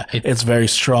 Yeah. It's very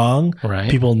strong. Right.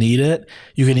 People need it.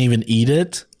 You can even eat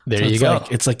it. There you go.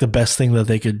 It's like the best thing that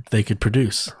they could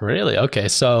produce. Really? Okay.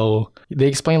 So they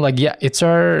explain like, yeah, it's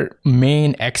our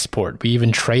main export. We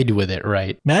even trade with it,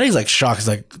 right? Maddie's like shocked. He's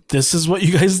like, this is what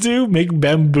you guys do? Make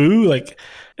bamboo? Like,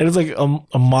 and it's like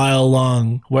a mile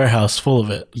long warehouse full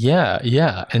of it.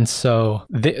 Yeah. And so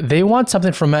they want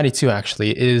something from Maddie too,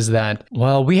 actually, is that,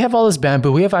 well, we have all this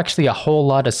bamboo. We have actually a whole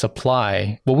lot of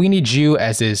supply. What we need you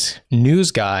as this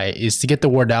news guy is to get the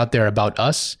word out there about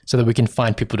us so that we can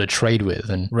find people to trade with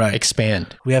and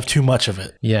expand. We have too much of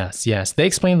it. Yes. They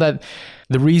explain that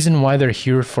the reason why they're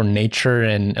here for nature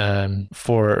and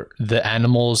for the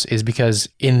animals is because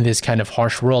in this kind of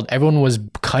harsh world, everyone was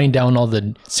cutting down all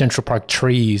the Central Park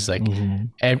trees, like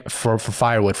for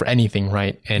firewood, for anything,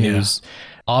 right? And it was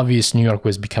obvious New York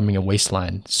was becoming a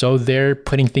wasteland. So they're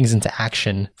putting things into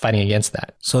action, fighting against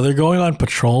that. So they're going on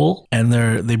patrol and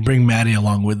they bring Maddie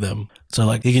along with them. So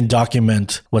like he can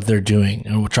document what they're doing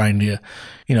and we're trying to,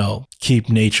 keep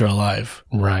nature alive.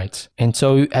 Right. And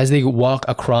so as they walk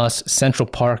across Central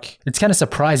Park, it's kind of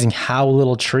surprising how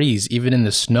little trees, even in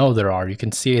the snow, there are. You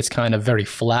can see it's kind of very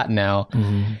flat now.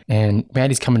 And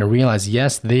Maddie's coming to realize,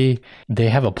 yes, they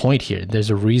have a point here. There's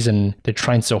a reason they're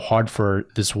trying so hard for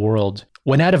this world.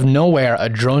 When out of nowhere, a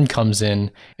drone comes in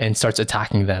and starts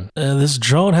attacking them. This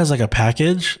drone has like a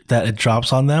package that it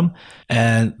drops on them,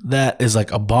 and that is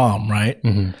like a bomb, right?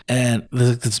 And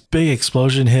this big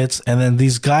explosion hits, and then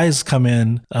these guys come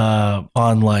in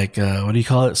on like, what do you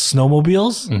call it?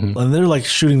 Snowmobiles? And they're like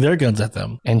shooting their guns at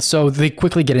them. And so they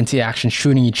quickly get into action,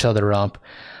 shooting each other up.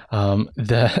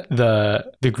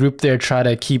 The group there try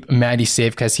to keep Maddie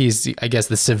safe because he's, I guess,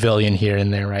 the civilian here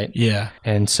and there, right? Yeah.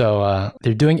 And so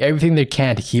they're doing everything they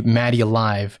can to keep Maddie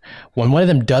alive. When one of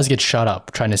them does get shot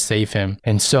up, trying to save him,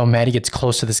 and so Maddie gets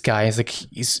close to this guy.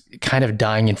 He's kind of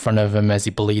dying in front of him as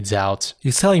he bleeds out.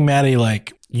 He's telling Maddie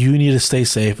like, you need to stay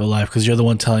safe alive because you're the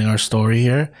one telling our story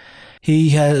here.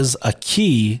 He has a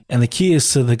key, and the key is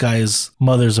to the guy's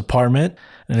mother's apartment.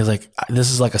 And he's like,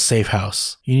 this is like a safe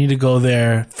house. You need to go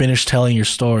there, finish telling your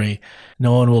story.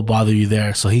 No one will bother you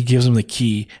there. So he gives him the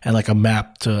key and like a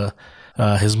map to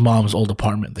his mom's old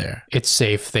apartment there. It's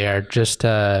safe there. Just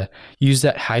use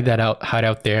that, hide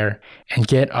out there and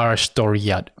get our story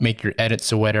out. Make your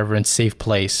edits or whatever in safe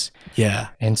place. Yeah.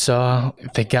 And so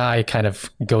the guy kind of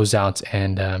goes out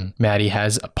and Maddie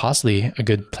has possibly a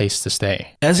good place to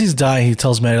stay. As he's dying, he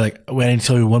tells Maddie like, wait, I need to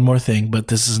tell you one more thing, but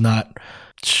this is not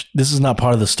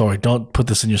part of the story. Don't put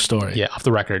this in your story. Yeah, off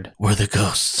the record. We're the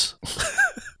ghosts.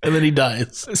 And then he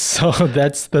dies. So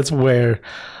that's where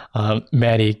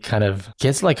Maddie kind of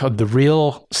gets like the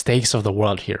real stakes of the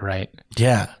world here, right?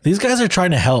 Yeah. These guys are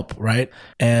trying to help, right?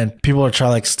 And people are trying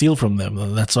to like steal from them.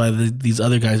 And that's why these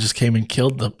other guys just came and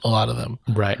killed a lot of them.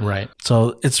 Right.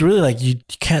 So it's really like you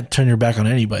can't turn your back on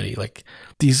anybody. Like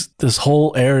this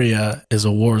whole area is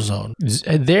a war zone.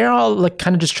 They're all like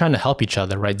kind of just trying to help each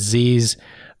other, right? Z's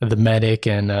the medic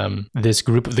and this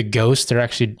group of the ghosts, they're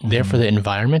actually there for the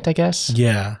environment, I guess.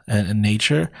 Yeah, and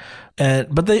nature.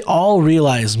 But they all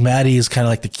realize Maddie is kind of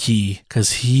like the key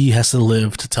because he has to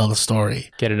live to tell the story.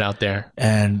 Get it out there.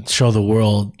 And show the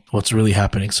world what's really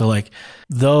happening. So like,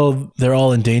 though they're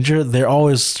all in danger, they're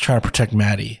always trying to protect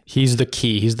Maddie. He's the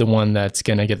key. He's the one that's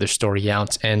going to get their story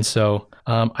out. And so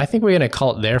I think we're going to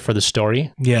call it there for the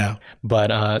story. Yeah.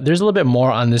 But there's a little bit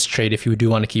more on this trade if you do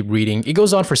want to keep reading. It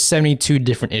goes on for 72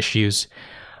 different issues.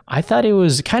 I thought it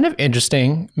was kind of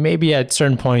interesting, maybe at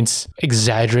certain points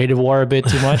exaggerated war a bit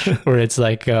too much, where it's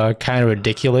like kind of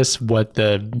ridiculous what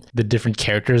the different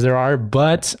characters there are.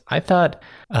 But I thought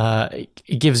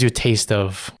it gives you a taste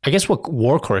of, I guess, what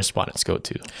war correspondents go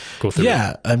through.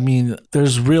 Yeah, I mean,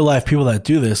 there's real life people that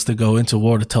do this, to go into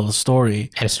war to tell the story.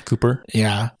 Anderson Cooper.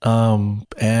 Yeah.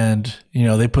 And, you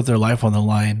know, they put their life on the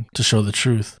line to show the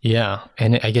truth. Yeah.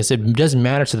 And I guess it does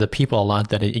matter to the people a lot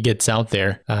that it gets out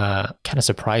there. Kind of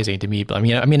surprising to me. But I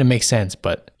mean, it makes sense.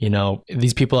 But, you know,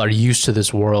 these people are used to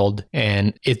this world,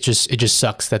 and it just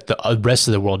sucks that the rest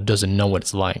of the world doesn't know what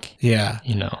it's like. Yeah.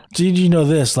 You know. Did you know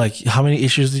this? Like, how many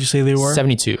issues did you say they were?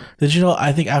 72. Did you know,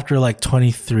 I think after like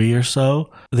 23 or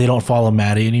so, they don't follow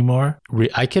Maddie anymore?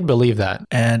 I could believe that.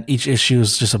 And each issue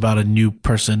is just about a new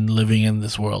person living in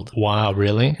this world. Wow,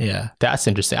 really? Yeah. That's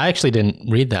interesting. I actually didn't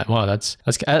read that. Wow,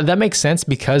 that makes sense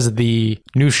because the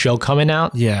new show coming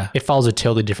out, yeah, it follows a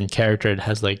totally different character. It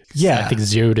has like, yeah, I think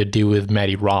zero to do with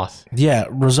Maddie Roth. Yeah,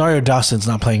 Rosario Dawson's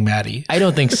not playing Maddie. I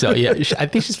don't think so. Yeah, I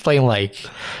think she's playing like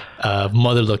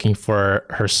mother looking for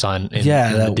her son in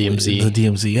the DMZ. The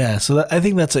DMZ, yeah. So I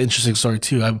think that's an interesting story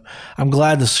too. I'm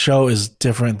glad this show is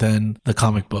different than the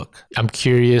comic book. I'm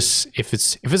curious if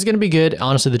it's going to be good.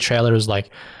 Honestly, the trailer is like,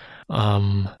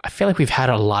 I feel like we've had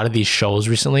a lot of these shows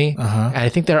recently, and I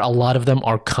think a lot of them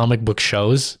are comic book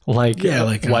shows, like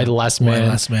Why the Last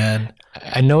Man.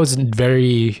 I know it's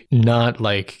very not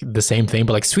like the same thing,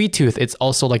 but like Sweet Tooth, it's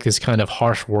also like this kind of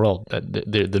harsh world that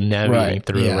they're navigating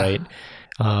through, right?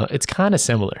 It's kind of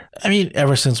similar. I mean,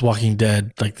 ever since Walking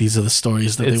Dead, like these are the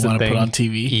stories that they want to put on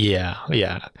TV.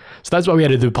 Yeah. So that's why we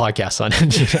had to do a podcast on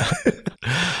it.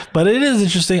 But it is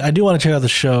interesting. I do want to check out the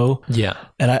show. Yeah.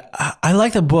 And I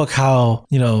like the book, how,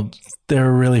 you know,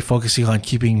 they're really focusing on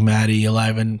keeping Maddie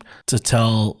alive and to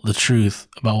tell the truth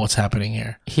about what's happening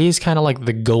here. He's kind of like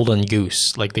the golden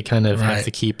goose. Like they kind of have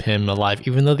to keep him alive,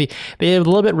 even though they a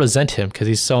little bit resent him because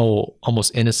he's so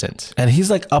almost innocent. And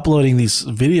he's like uploading these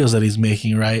videos that he's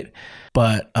making, right?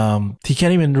 But he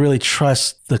can't even really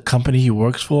trust the company he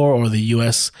works for or the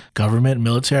U.S. government,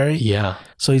 military. Yeah.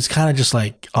 So he's kind of just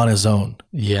like on his own.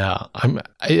 Yeah.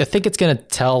 I think it's going to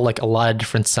tell like a lot of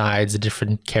different sides, the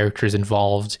different characters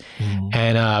involved.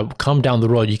 And come down the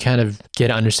road, you kind of get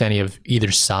an understanding of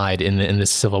either side in the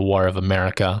Civil War of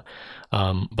America.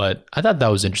 But I thought that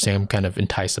was interesting. I'm kind of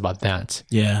enticed about that.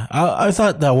 Yeah. I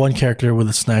thought that one character with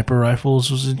the sniper rifles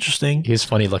was interesting. He was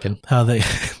funny looking. How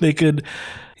they could...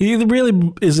 He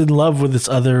really is in love with this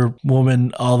other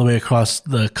woman all the way across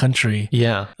the country.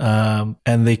 Yeah.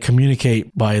 And they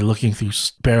communicate by looking through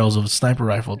barrels of a sniper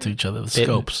rifle to each other, the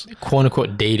scopes. Quote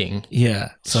unquote dating.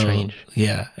 Yeah. So, strange.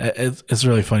 Yeah. It's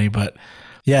really funny, but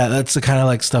yeah, that's the kind of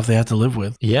like stuff they have to live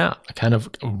with. Yeah, kind of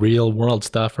real world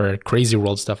stuff or crazy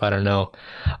world stuff. I don't know.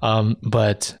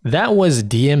 But that was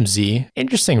DMZ.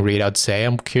 Interesting read, I'd say.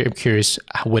 I'm curious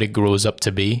what it grows up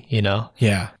to be, you know?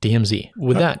 Yeah. DMZ.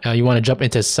 With that, you want to jump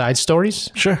into side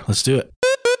stories? Sure, let's do it.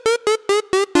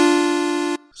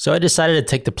 So I decided to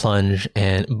take the plunge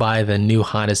and buy the new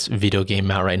hottest video game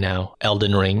out right now,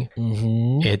 Elden Ring.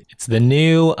 It's the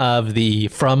new of the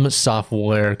From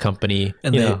Software company.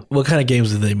 And what kind of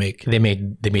games did they make? They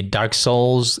made Dark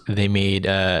Souls. They made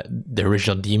the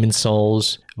original Demon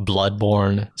Souls,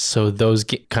 Bloodborne. So those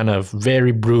kind of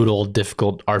very brutal,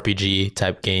 difficult RPG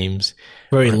type games.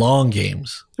 Very long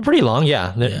games. They're pretty long,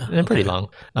 yeah. They're pretty long.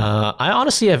 I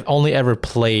honestly have only ever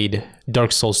played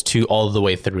Dark Souls 2 all the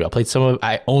way through.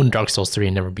 I own Dark Souls 3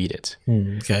 and never beat it.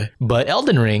 Okay. But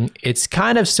Elden Ring, it's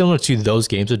kind of similar to those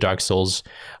games of Dark Souls,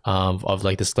 of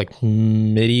like this like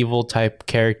medieval type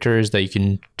characters that you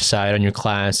can decide on your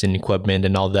class and equipment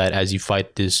and all that as you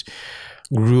fight this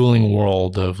grueling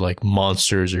world of like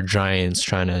monsters or giants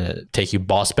trying to take you.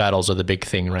 Boss battles are the big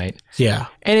thing, right? Yeah.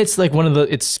 And it's like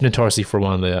it's notoriously for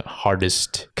one of the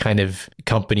hardest kind of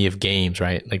company of games,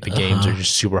 right? Like the games are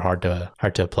just super hard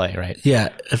to play, right? Yeah.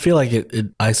 I feel like it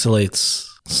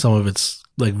isolates some of its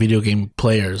like video game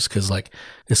players because like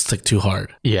it's like too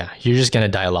hard. Yeah, you're just gonna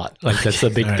die a lot. Like that's the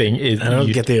big thing. I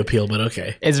don't get the appeal, but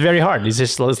okay. It's very hard.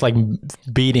 It's like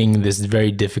beating this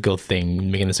very difficult thing,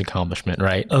 making this accomplishment,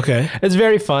 right? Okay. It's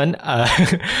very fun.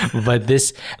 But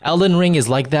this Elden Ring is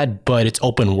like that, but it's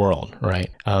open world, right?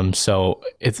 So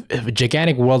it's a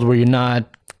gigantic world where you're not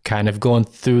kind of going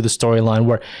through the storyline,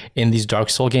 where in these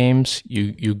Dark Soul games,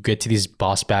 you get to these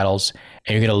boss battles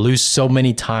and you're going to lose so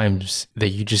many times that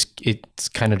it's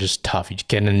kind of just tough. You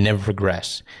can never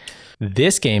progress.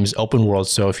 This game is open world,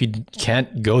 so if you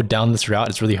can't go down this route,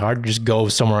 it's really hard. Just go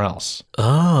somewhere else.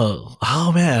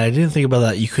 Oh man, I didn't think about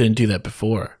that. You couldn't do that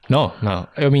before. No.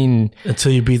 I mean,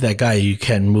 until you beat that guy, you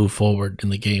can move forward in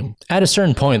the game. At a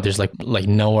certain point, there's like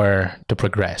nowhere to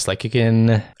progress. Like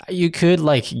you could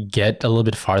like get a little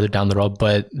bit farther down the road,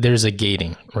 but there's a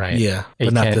gating, right? Yeah,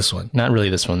 but not this one. Not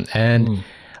really this one, and.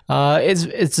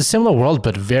 It's a similar world,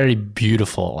 but very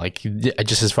beautiful. Like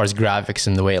just as far as graphics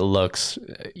and the way it looks,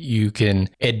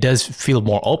 it does feel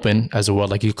more open as a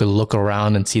world. Like you could look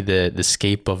around and see the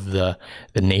scape of the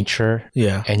nature.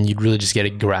 Yeah. And you'd really just get a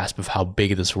grasp of how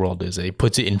big this world is. It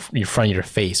puts it in front of your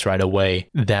face right away,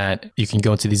 that you can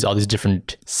go into all these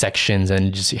different sections, and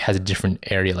it just has a different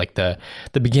area. Like the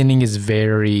beginning is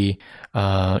very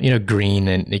green,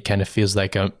 and it kind of feels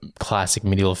like a classic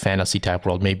medieval fantasy type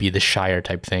world, maybe the Shire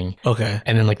type thing. Okay.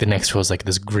 And then like the next was like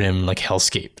this grim like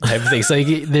hellscape type of thing. So like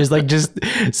there's like just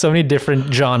so many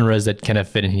different genres that kind of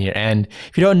fit in here. And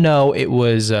if you don't know, it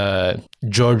was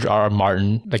George R.R.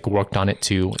 Martin like worked on it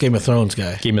too. Game of Thrones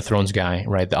guy,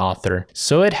 right? The author.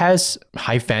 So it has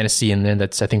high fantasy in there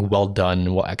that's, I think, well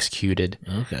done, well executed.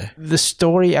 Okay. The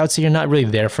story, I would say you're not really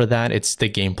there for that. It's the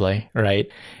gameplay, right?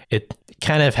 It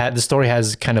kind of the story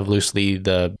has kind of loosely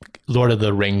the Lord of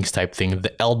the Rings type thing,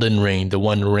 the Elden Ring, the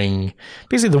One Ring,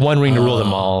 basically the One Ring to rule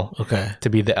them all. Okay. To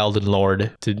be the Elden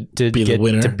Lord, to be the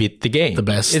winner, to beat the game, the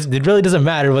best. It really doesn't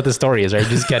matter what the story is, right? You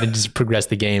just gotta just progress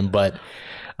the game, but.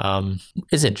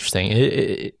 It's interesting.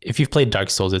 If you've played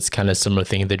Dark Souls, it's kind of similar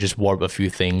thing. They just warp a few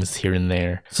things here and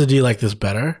there. So do you like this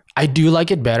better? I do like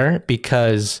it better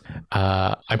because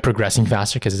I'm progressing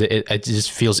faster, because it just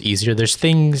feels easier. There's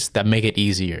things that make it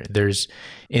easier.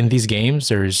 In these games,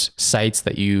 there's sites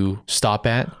that you stop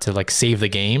at to like save the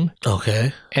game.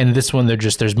 Okay. And this one,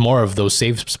 there's more of those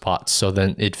save spots, so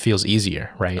then it feels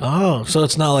easier, right? Oh, so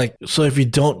it's not like, so if you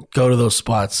don't go to those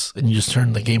spots and you just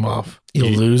turn the game off,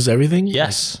 you'll lose everything?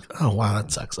 Yes. Oh, wow,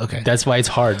 that sucks. Okay. That's why it's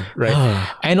hard, right?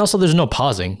 And also there's no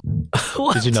pausing.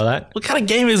 Did you know that? What kind of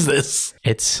game is this?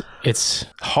 It's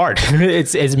hard.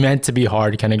 it's meant to be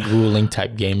hard, kind of grueling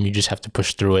type game. You just have to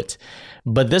push through it.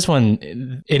 But this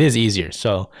one, it is easier.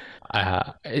 So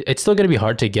it's still going to be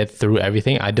hard to get through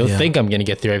everything. I don't think I'm going to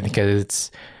get through everything,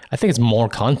 because I think it's more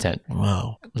content.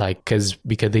 Wow. Like, because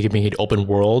they can make it open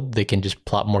world, they can just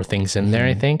plot more things in there,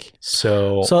 I think.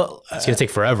 So it's going to take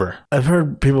forever. I've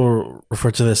heard people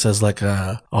refer to this as like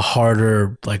a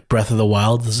harder, like Breath of the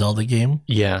Wild, the Zelda game.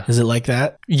 Yeah. Is it like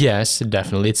that? Yes,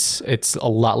 definitely. It's a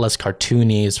lot less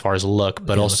cartoony as far as look,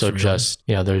 but also just,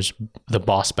 there's the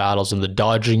boss battles and the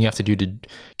dodging you have to do to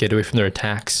get away from their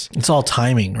attacks. It's all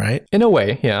timing, right? In a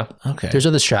way, yeah. Okay. There's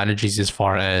other strategies as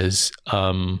far as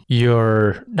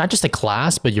your, not just a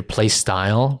class, but your play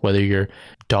style, whether you're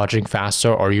dodging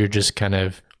faster or you're just kind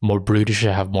of more brutish,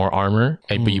 have more armor,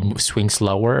 but you swing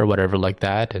slower or whatever like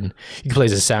that. And you can play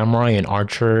as a samurai, an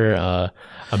archer, a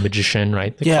magician,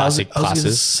 right? The classic classes. I was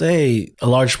going to say a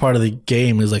large part of the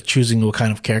game is like choosing what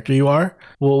kind of character you are.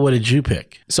 Well, what did you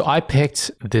pick? So I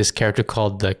picked this character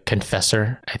called the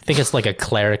Confessor. I think it's like a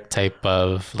cleric type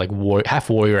of like half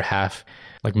warrior, half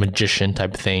like magician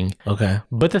type thing. Okay.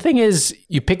 But the thing is,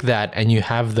 you pick that and you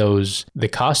have the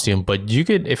costume, but you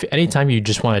could, if anytime you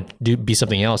just want to be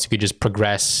something else, you could just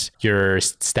progress your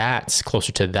stats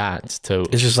closer to that.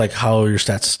 It's just like how your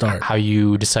stats start. How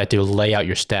you decide to lay out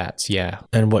your stats. Yeah.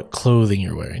 And what clothing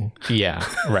you're wearing. Yeah.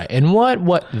 Right. And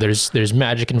what there's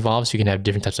magic involved, so you can have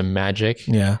different types of magic.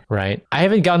 Yeah. Right. I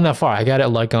haven't gotten that far. I got it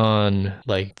like on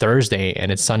like Thursday,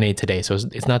 and it's Sunday today. So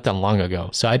it's not that long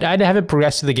ago. So I haven't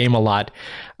progressed through the game a lot.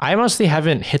 I honestly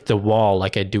haven't hit the wall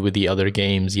like I do with the other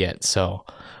games yet. So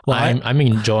I'm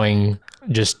enjoying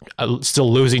just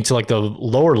still losing to like the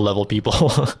lower level people.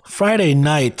 Friday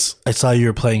night, I saw you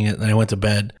were playing it and I went to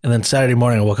bed. And then Saturday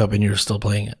morning, I woke up and you were still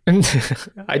playing it.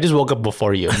 I just woke up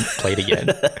before you and played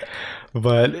again.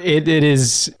 But it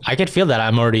is, I can feel that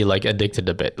I'm already like addicted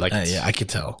a bit. Like, yeah, I could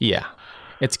tell. Yeah,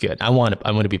 it's good. I'm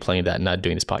going to be playing that and not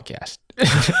doing this podcast.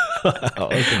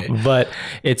 Okay. But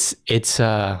it's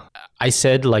I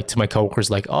said like to my coworkers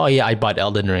like, oh yeah, I bought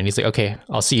Elden Ring. He's like, okay,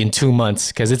 I'll see you in 2 months,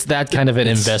 because it's that kind of an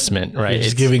investment, right? You're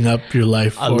just giving up your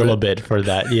life a little bit for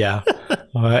that, yeah.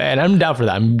 And I'm down for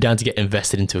that. I'm down to get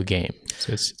invested into a game.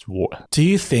 So it's war. Do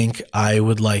you think I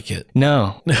would like it?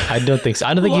 No, I don't think so.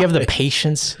 I don't think you have the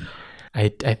patience. I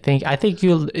think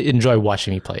you'll enjoy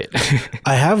watching me play it.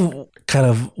 I have kind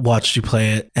of watched you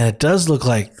play it, and it does look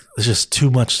like there's just too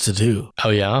much to do.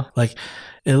 Oh yeah, like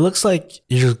it looks like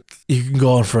you can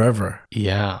go on forever.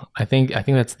 Yeah, I think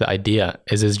that's the idea.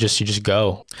 Is you just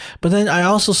go. But then I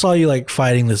also saw you like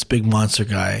fighting this big monster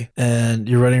guy, and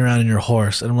you're running around in your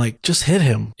horse, and I'm like, just hit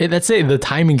him. That's it. The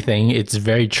timing thing. It's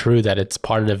very true that it's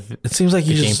part of. It seems like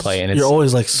gameplay, and you're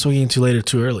always like swinging too late or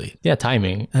too early. Yeah,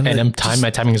 timing. And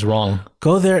my timing is wrong.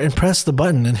 Go there and press the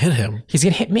button and hit him. He's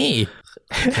gonna hit me.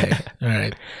 Okay. All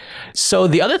right. So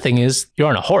the other thing is you're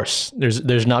on a horse. There's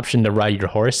an option to ride your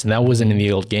horse, and that wasn't in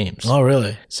the old games. Oh,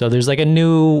 really? So there's like a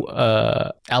new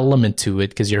element to it,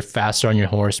 because you're faster on your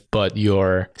horse, but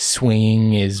your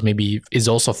swinging is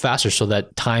also faster, so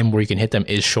that time where you can hit them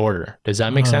is shorter. Does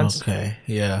that make sense? Okay.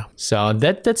 Yeah. So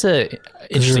that's a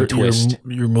interesting twist.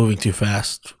 You're moving too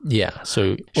fast. Yeah.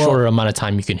 So shorter amount of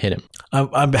time you can hit him.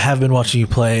 I have been watching you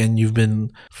play, and you've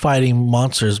been fighting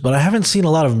monsters, but I haven't seen a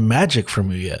lot of magic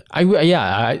from you yet.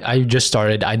 I just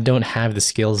started. I don't have the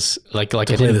skills like I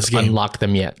didn't unlock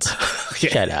them yet.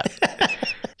 Shut up.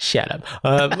 Shut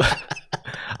up.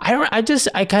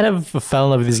 I kind of fell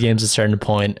in love with these games at a certain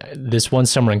point. This one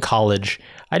summer in college,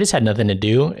 I just had nothing to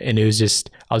do, and I was just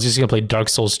gonna play Dark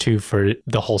Souls 2 for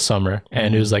the whole summer.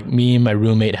 And it was like me and my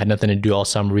roommate had nothing to do all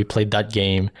summer. We played that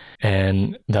game,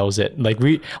 and that was it. Like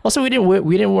we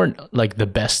weren't like the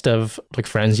best of like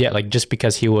friends yet. Like just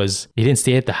because he didn't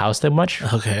stay at the house that much.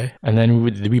 Okay. And then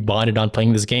we bonded on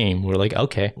playing this game. We're like,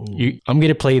 okay, I'm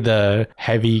gonna play the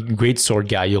heavy great sword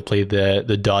guy. You'll play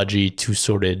the dodgy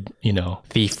two-sworded,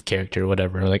 thief character or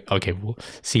whatever. We're like, okay, we'll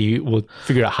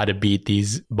figure out how to beat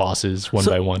these bosses one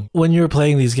by one. When you were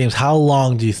playing these games, how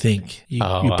long do you think you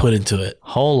put into it?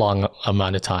 Whole long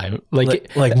amount of time.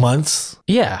 Like months?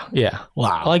 Yeah.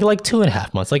 Wow. Like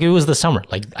 2.5 months. Like it was the summer.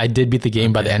 Like I did beat the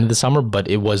game by the end of the summer, but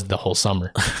it was the whole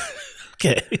summer.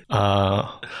 Okay.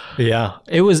 Yeah.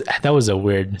 That was a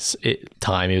weird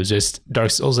time. It was just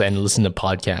Dark Souls and listen to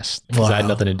podcasts because I had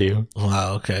nothing to do.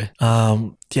 Wow. Okay.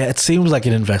 Yeah, it seems like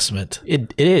an investment.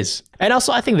 It is. And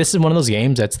also I think this is one of those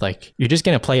games that's like you're just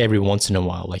gonna play every once in a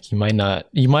while. Like you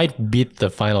might beat the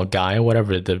final guy,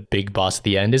 whatever the big boss at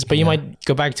the end is, but you might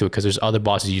go back to it because there's other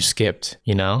bosses you skipped,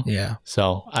 Yeah.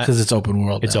 So because it's open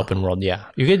world. It's open world, yeah.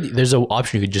 There's an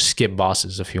option you could just skip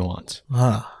bosses if you want.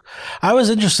 Huh. I was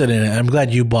interested in it. I'm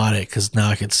glad you bought it because now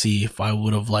I could see if I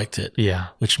would have liked it. Yeah.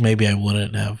 Which maybe I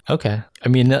wouldn't have. Okay. I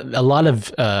mean, a lot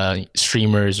of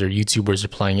streamers or YouTubers are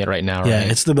playing it right now, right? Yeah,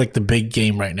 it's the big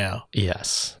game right now.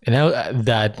 Yes. And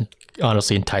that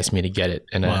honestly enticed me to get it.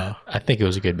 And I think it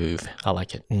was a good move. I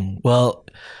like it. Well,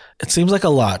 it seems like a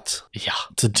lot yeah,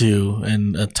 to do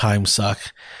and a time suck.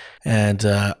 And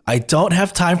I don't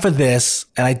have time for this,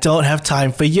 and I don't have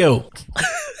time for you.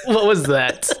 What was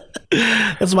that?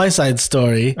 That's my side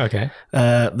story. Okay.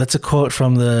 That's a quote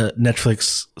from the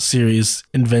Netflix series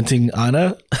Inventing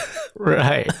Anna.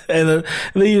 Right. And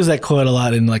they use that quote a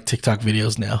lot in like TikTok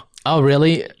videos now. Oh,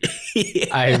 really?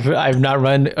 Yeah. I've not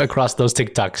run across those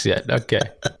TikToks yet. Okay.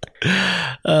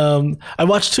 I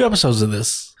watched 2 episodes of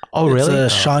this. Oh, really?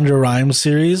 It's a Shonda Rhimes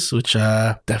series, which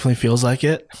definitely feels like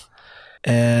it.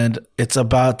 And it's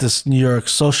about this New York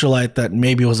socialite that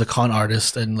maybe was a con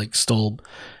artist and like stole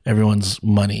everyone's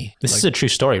money. This is a true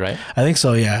story, right? I think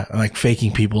so, yeah. Like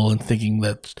faking people and thinking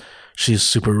that she's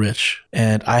super rich.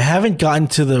 And I haven't gotten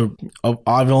to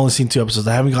I've only seen 2 episodes.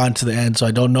 I haven't gotten to the end, so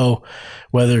I don't know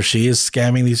whether she is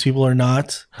scamming these people or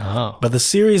not. Oh. But the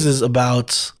series is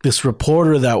about this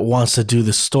reporter that wants to do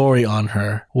the story on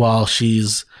her while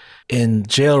she's in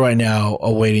jail right now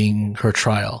awaiting her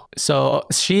trial. So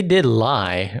she did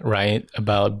lie, right,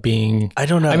 about being... I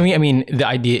don't know. I mean, the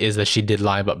idea is that she did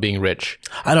lie about being rich.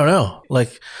 I don't know.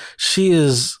 Like, she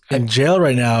is in jail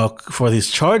right now for these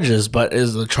charges, but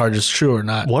is the charges true or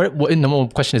not? What the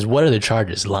question is, what are the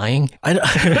charges? Lying? I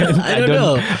don't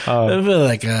know. I feel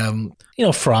like,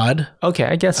 fraud. Okay,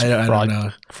 I guess fraud. I don't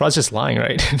know. Fraud's just lying,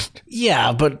 right?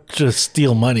 Yeah, but to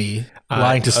steal money,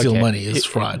 lying to steal money is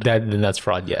fraud. Then that's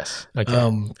fraud, yes.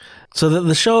 Okay. So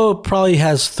the show probably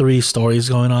has 3 stories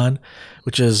going on,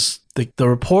 which is the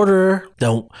reporter,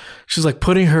 she's like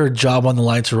putting her job on the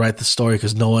line to write the story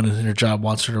because no one in her job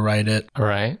wants her to write it. All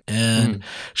right. And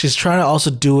she's trying to also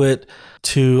do it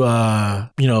to,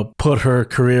 put her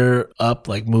career up,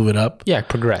 like move it up. Yeah,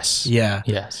 progress. Yeah.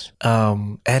 Yes.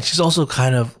 And she's also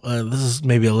kind of, this is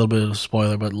maybe a little bit of a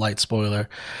spoiler, but light spoiler.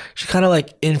 She kind of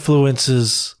like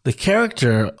influences the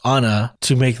character, Anna,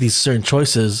 to make these certain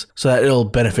choices so that it'll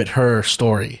benefit her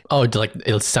story. Oh, like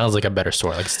it sounds like a better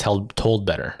story. Like it's told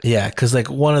better. Yeah, because like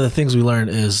one of the things we learned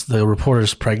is the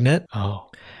reporter's pregnant. Oh.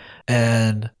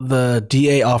 And the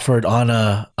DA offered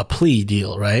Anna a plea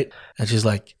deal, right? And she's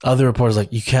like, other reporters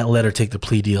like, you can't let her take the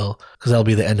plea deal because that'll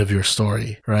be the end of your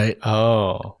story, right?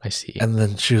 Oh, I see. And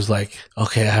then she was like,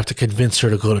 okay, I have to convince her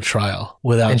to go to trial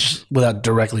without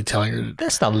directly telling her.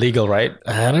 That's not legal, right?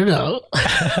 I don't know.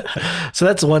 So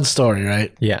that's one story,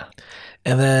 right? Yeah.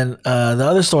 And then the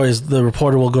other story is the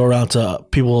reporter will go around to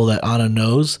people that Anna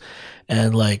knows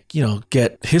and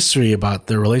get history about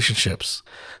their relationships.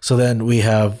 So then we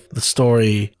have the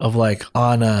story of like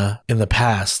Anna in the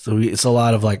past. It's a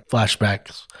lot of like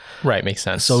flashbacks. Right, makes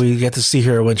sense. So we get to see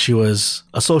her when she was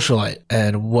a socialite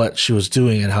and what she was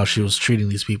doing and how she was treating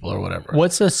these people or whatever.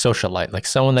 What's a socialite? Like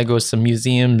someone that goes to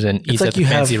museums and eats at the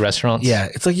fancy restaurants? Yeah,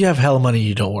 it's like you have hella money,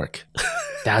 you don't work.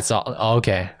 That's all.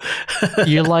 Okay.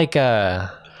 You're like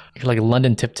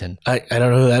London Tipton. I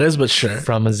don't know who that is, but sure.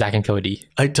 From Zack and Cody.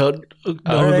 I don't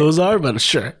know who those are, but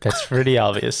sure. That's pretty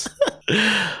obvious.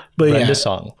 But Brenda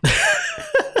Song.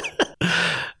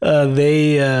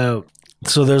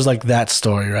 So there's like that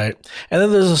story, right? And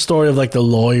then there's a story of like the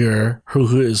lawyer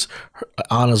who is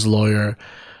Anna's lawyer,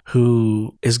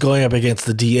 who is going up against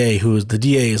the DA, the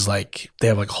DA is like, they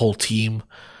have like a whole team,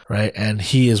 right? And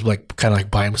he is like kind of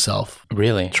like by himself.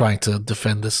 Really? Trying to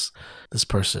defend this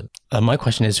person. My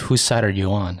question is, whose side are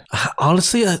you on?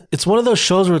 Honestly, it's one of those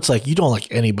shows where it's like, you don't like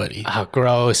anybody. Oh,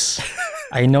 gross.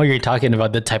 I know you're talking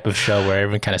about the type of show where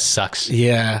everyone kind of sucks.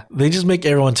 Yeah. They just make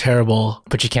everyone terrible.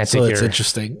 But you can't it's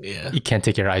interesting. Yeah. You can't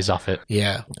take your eyes off it.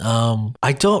 Yeah.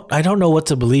 I don't know what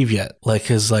to believe yet. Like,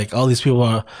 cause like all these people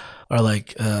are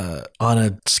like,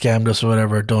 Anna scammed us or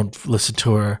whatever, don't listen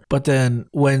to her. But then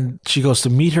when she goes to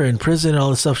meet her in prison and all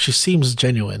this stuff, she seems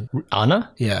genuine.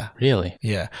 Anna? Yeah. Really?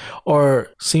 Yeah. Or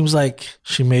seems like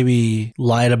she maybe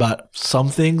lied about some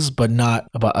things, but not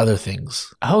about other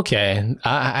things. Okay.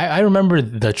 I remember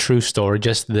the true story,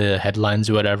 just the headlines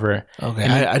or whatever. Okay.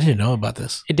 I didn't know about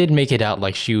this. It did make it out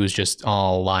like she was just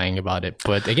all lying about it.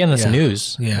 But again, that's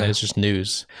news. Yeah. It's just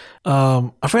news. I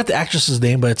forgot the actress's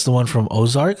name, but it's the one from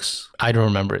Ozarks. I don't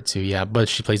remember it too, yeah. But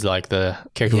she plays like the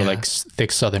character with like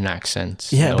thick Southern accent.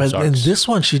 Yeah, but in this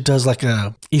one, she does like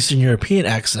a Eastern European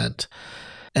accent.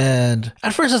 And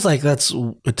at first it's like,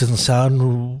 it doesn't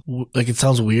sound like, it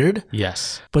sounds weird.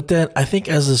 Yes. But then I think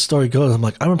as the story goes, I'm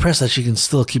like, I'm impressed that she can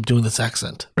still keep doing this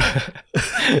accent.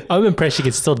 I'm impressed she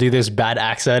can still do this bad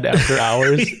accent after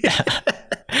hours.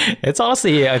 It's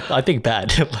honestly, I think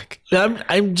bad. Like,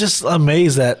 I'm just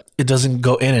amazed that it doesn't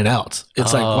go in and out.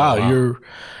 It's like, wow,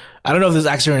 I don't know if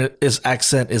this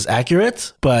accent is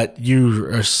accurate, but you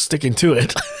are sticking to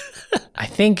it. I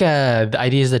think the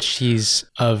idea is that she's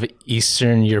of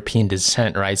Eastern European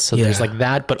descent, right? So there's like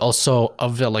that, but also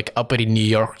of the like uppity New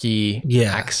York-y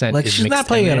accent. Like she's not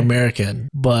playing an American,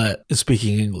 but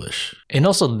speaking English. And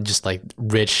also just like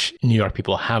rich New York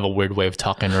people have a weird way of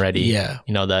talking already. Yeah.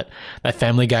 You know, that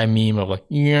Family Guy meme of like,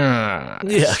 yeah.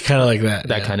 Yeah, kind of like that.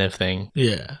 That kind of thing.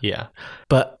 Yeah. Yeah.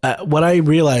 But what I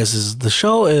realize is the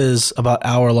show is about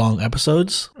hour-long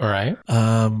episodes. All right.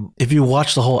 If you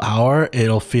watch the whole hour,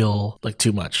 it'll feel like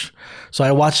too much. So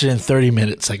I watched it in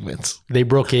 30-minute segments. They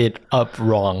broke it up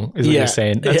wrong, is what you're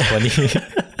saying. That's funny.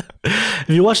 If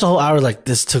you watch the whole hour, like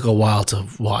this took a while to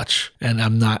watch, and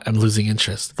I'm losing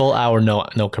interest. Full hour,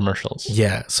 no commercials.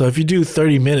 Yeah. So if you do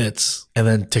 30 minutes and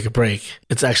then take a break,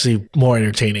 it's actually more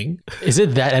entertaining. Is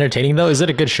it that entertaining though? Is it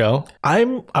a good show? I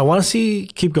want to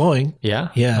keep going. Yeah.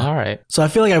 Yeah. All right. So I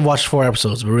feel like I've watched 4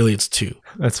 episodes, but really it's 2.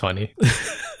 That's funny.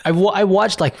 I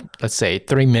watched like, let's say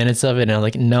 3 minutes of it and I'm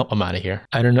like, no, I'm out of here.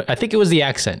 I don't know. I think it was the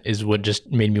accent is what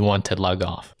just made me want to log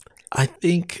off. I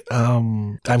think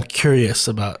I'm curious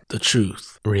about the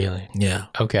truth. Really? Yeah.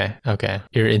 Okay.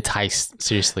 You're enticed,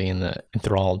 seriously,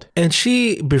 enthralled. And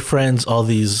she befriends all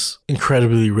these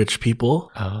incredibly rich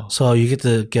people. Oh. So you get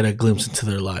to get a glimpse into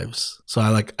their lives. So I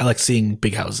like seeing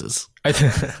big houses.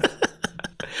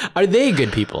 Are they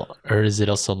good people? Or is it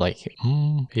also like,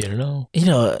 you don't know?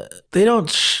 They don't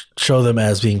show them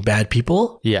as being bad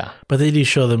people. Yeah. But they do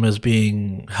show them as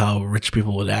being how rich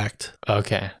people would act.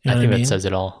 Okay. You know I think what I mean? that says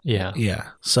it all. Yeah. Yeah.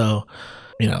 So,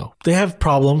 they have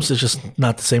problems. It's just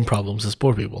not the same problems as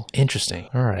poor people. Interesting.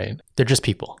 All right. They're just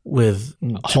people. With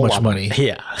too much money.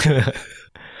 Yeah.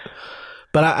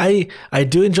 But I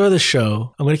do enjoy the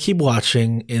show. I'm going to keep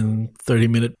watching in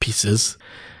 30-minute pieces.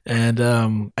 And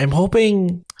I'm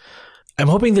hoping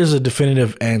there's a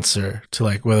definitive answer to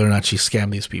like whether or not she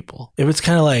scammed these people. If it's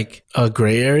kind of like a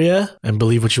gray area and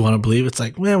believe what you want to believe, it's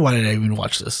like, man, why did I even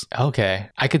watch this? Okay.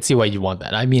 I could see why you want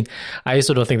that. I mean, I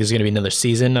also don't think there's going to be another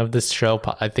season of this show.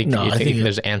 I think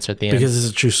there's an answer at the end. Because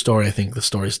it's a true story, I think the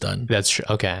story's done. That's true.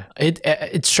 Okay.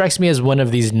 It strikes me as one of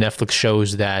these Netflix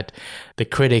shows that the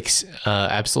critics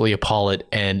absolutely appall it,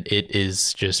 and it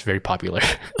is just very popular.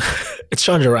 It's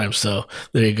Shonda Rhimes, so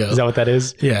there you go. Is that what that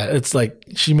is? Yeah, it's like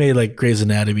she made like Grey's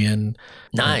Anatomy and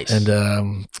nice.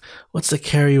 And what's the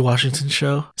Kerry Washington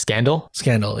show? Scandal,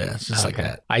 yeah, it's just like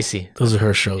that. I see. Those are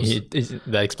her shows.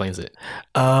 That explains it.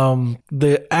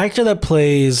 The actor that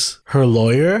plays her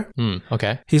lawyer,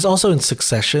 okay, he's also in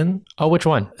Succession. Oh, which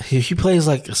one? He plays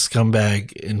like a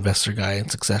scumbag investor guy in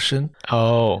Succession.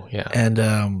 Oh, yeah.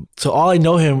 And so all I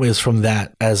know him is from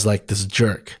that as like this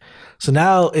jerk. So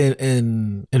now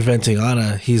in Inventing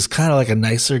Anna, he's kind of like a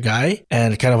nicer guy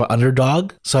and kind of an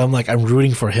underdog. So I'm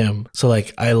rooting for him. So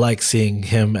like I like seeing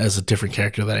him as a different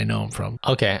character that I know him from.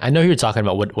 Okay, I know who you're talking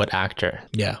about. What actor?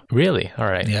 Yeah. Really? All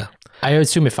right. Yeah. I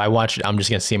assume if I watch it, I'm just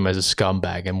gonna see him as a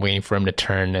scumbag. I'm waiting for him to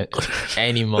turn at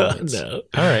any moment. No.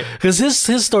 All right. Because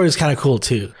his story is kind of cool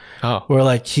too. Oh. Where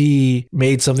like he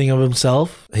made something of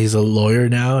himself. He's a lawyer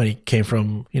now and he came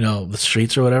from, the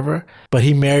streets or whatever. But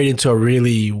he married into a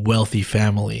really wealthy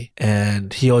family.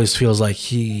 And he always feels like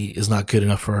he is not good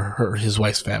enough for his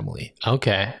wife's family.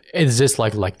 Okay. Is this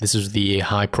like this is the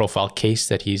high profile case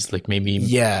that he's like maybe...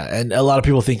 Yeah. And a lot of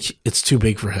people think it's too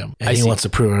big for him. And he wants to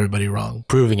prove everybody wrong.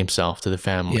 Proving himself to the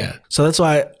family. Yeah. So that's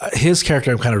why his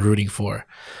character I'm kind of rooting for.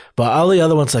 But all the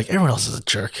other ones, like everyone else is a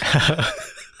jerk.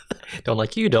 Don't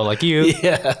like you.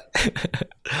 Yeah.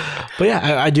 But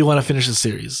yeah, I do want to finish the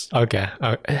series. Okay.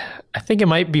 I think it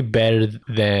might be better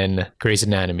than Grey's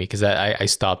Anatomy because I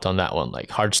stopped on that one, like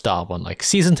hard stop on like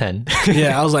season 10.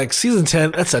 Yeah, I was like, season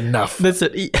 10, that's enough. That's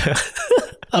it.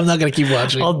 I'm not going to keep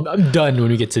watching. I'm done when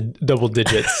we get to double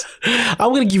digits.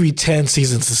 I'm going to give you 10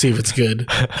 seasons to see if it's good.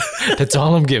 That's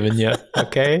all I'm giving you.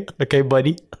 Okay,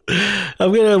 buddy.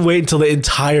 I'm going to wait until the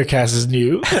entire cast is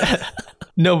new.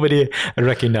 Nobody I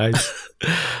recognize.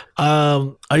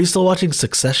 Are you still watching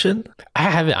Succession? I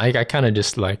haven't. I kind of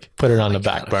just like put it on the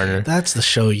back burner. That's the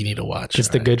show you need to watch. It's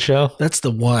the good show? That's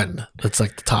the one that's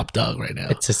like the top dog right now.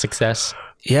 It's a success.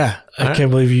 Yeah. I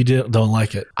can't believe you don't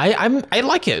like it. I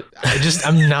like it.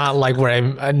 I'm not like where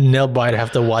I'm a nail biter. I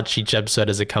have to watch each episode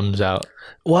as it comes out.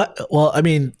 What? Well, I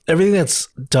mean, everything that's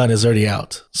done is already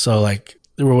out. So like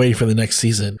we're waiting for the next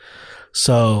season.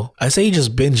 So I say you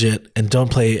just binge it and don't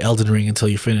play Elden Ring until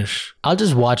you finish. I'll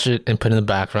just watch it and put it in the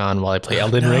background while I play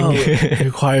Elden Ring. It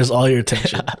requires all your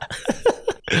attention. All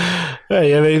right,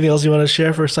 you have anything else you want to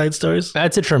share for side stories?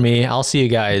 That's it for me. I'll see you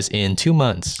guys in 2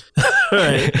 months. All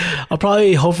right. I'll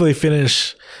probably hopefully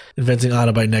finish Inventing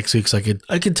Anna by next week so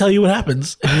I can tell you what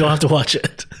happens and you don't have to watch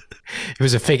it. It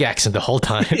was a fake accent the whole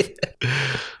time.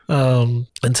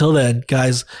 Until then,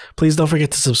 guys, please don't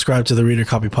forget to subscribe to the Reader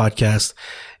Copy Podcast.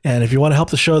 And if you want to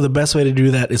help the show, the best way to do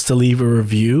that is to leave a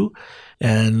review.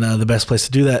 And the best place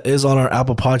to do that is on our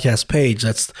Apple Podcast page.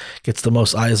 That's gets the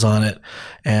most eyes on it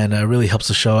and really helps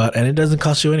the show out. And it doesn't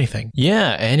cost you anything.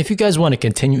 Yeah. And if you guys want to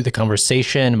continue the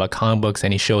conversation about comic books,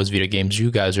 any shows, video games you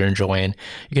guys are enjoying,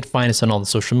 you can find us on all the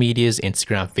social medias,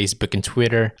 Instagram, Facebook, and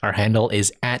Twitter. Our handle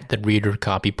is at the Reader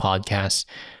Copy Podcast.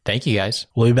 Thank you, guys.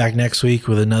 We'll be back next week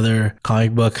with another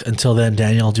comic book. Until then,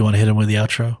 Daniel, do you want to hit him with the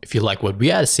outro? If you like what we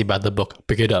had to say about the book,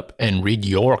 pick it up and read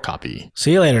your copy.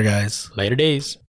 See you later, guys. Later days.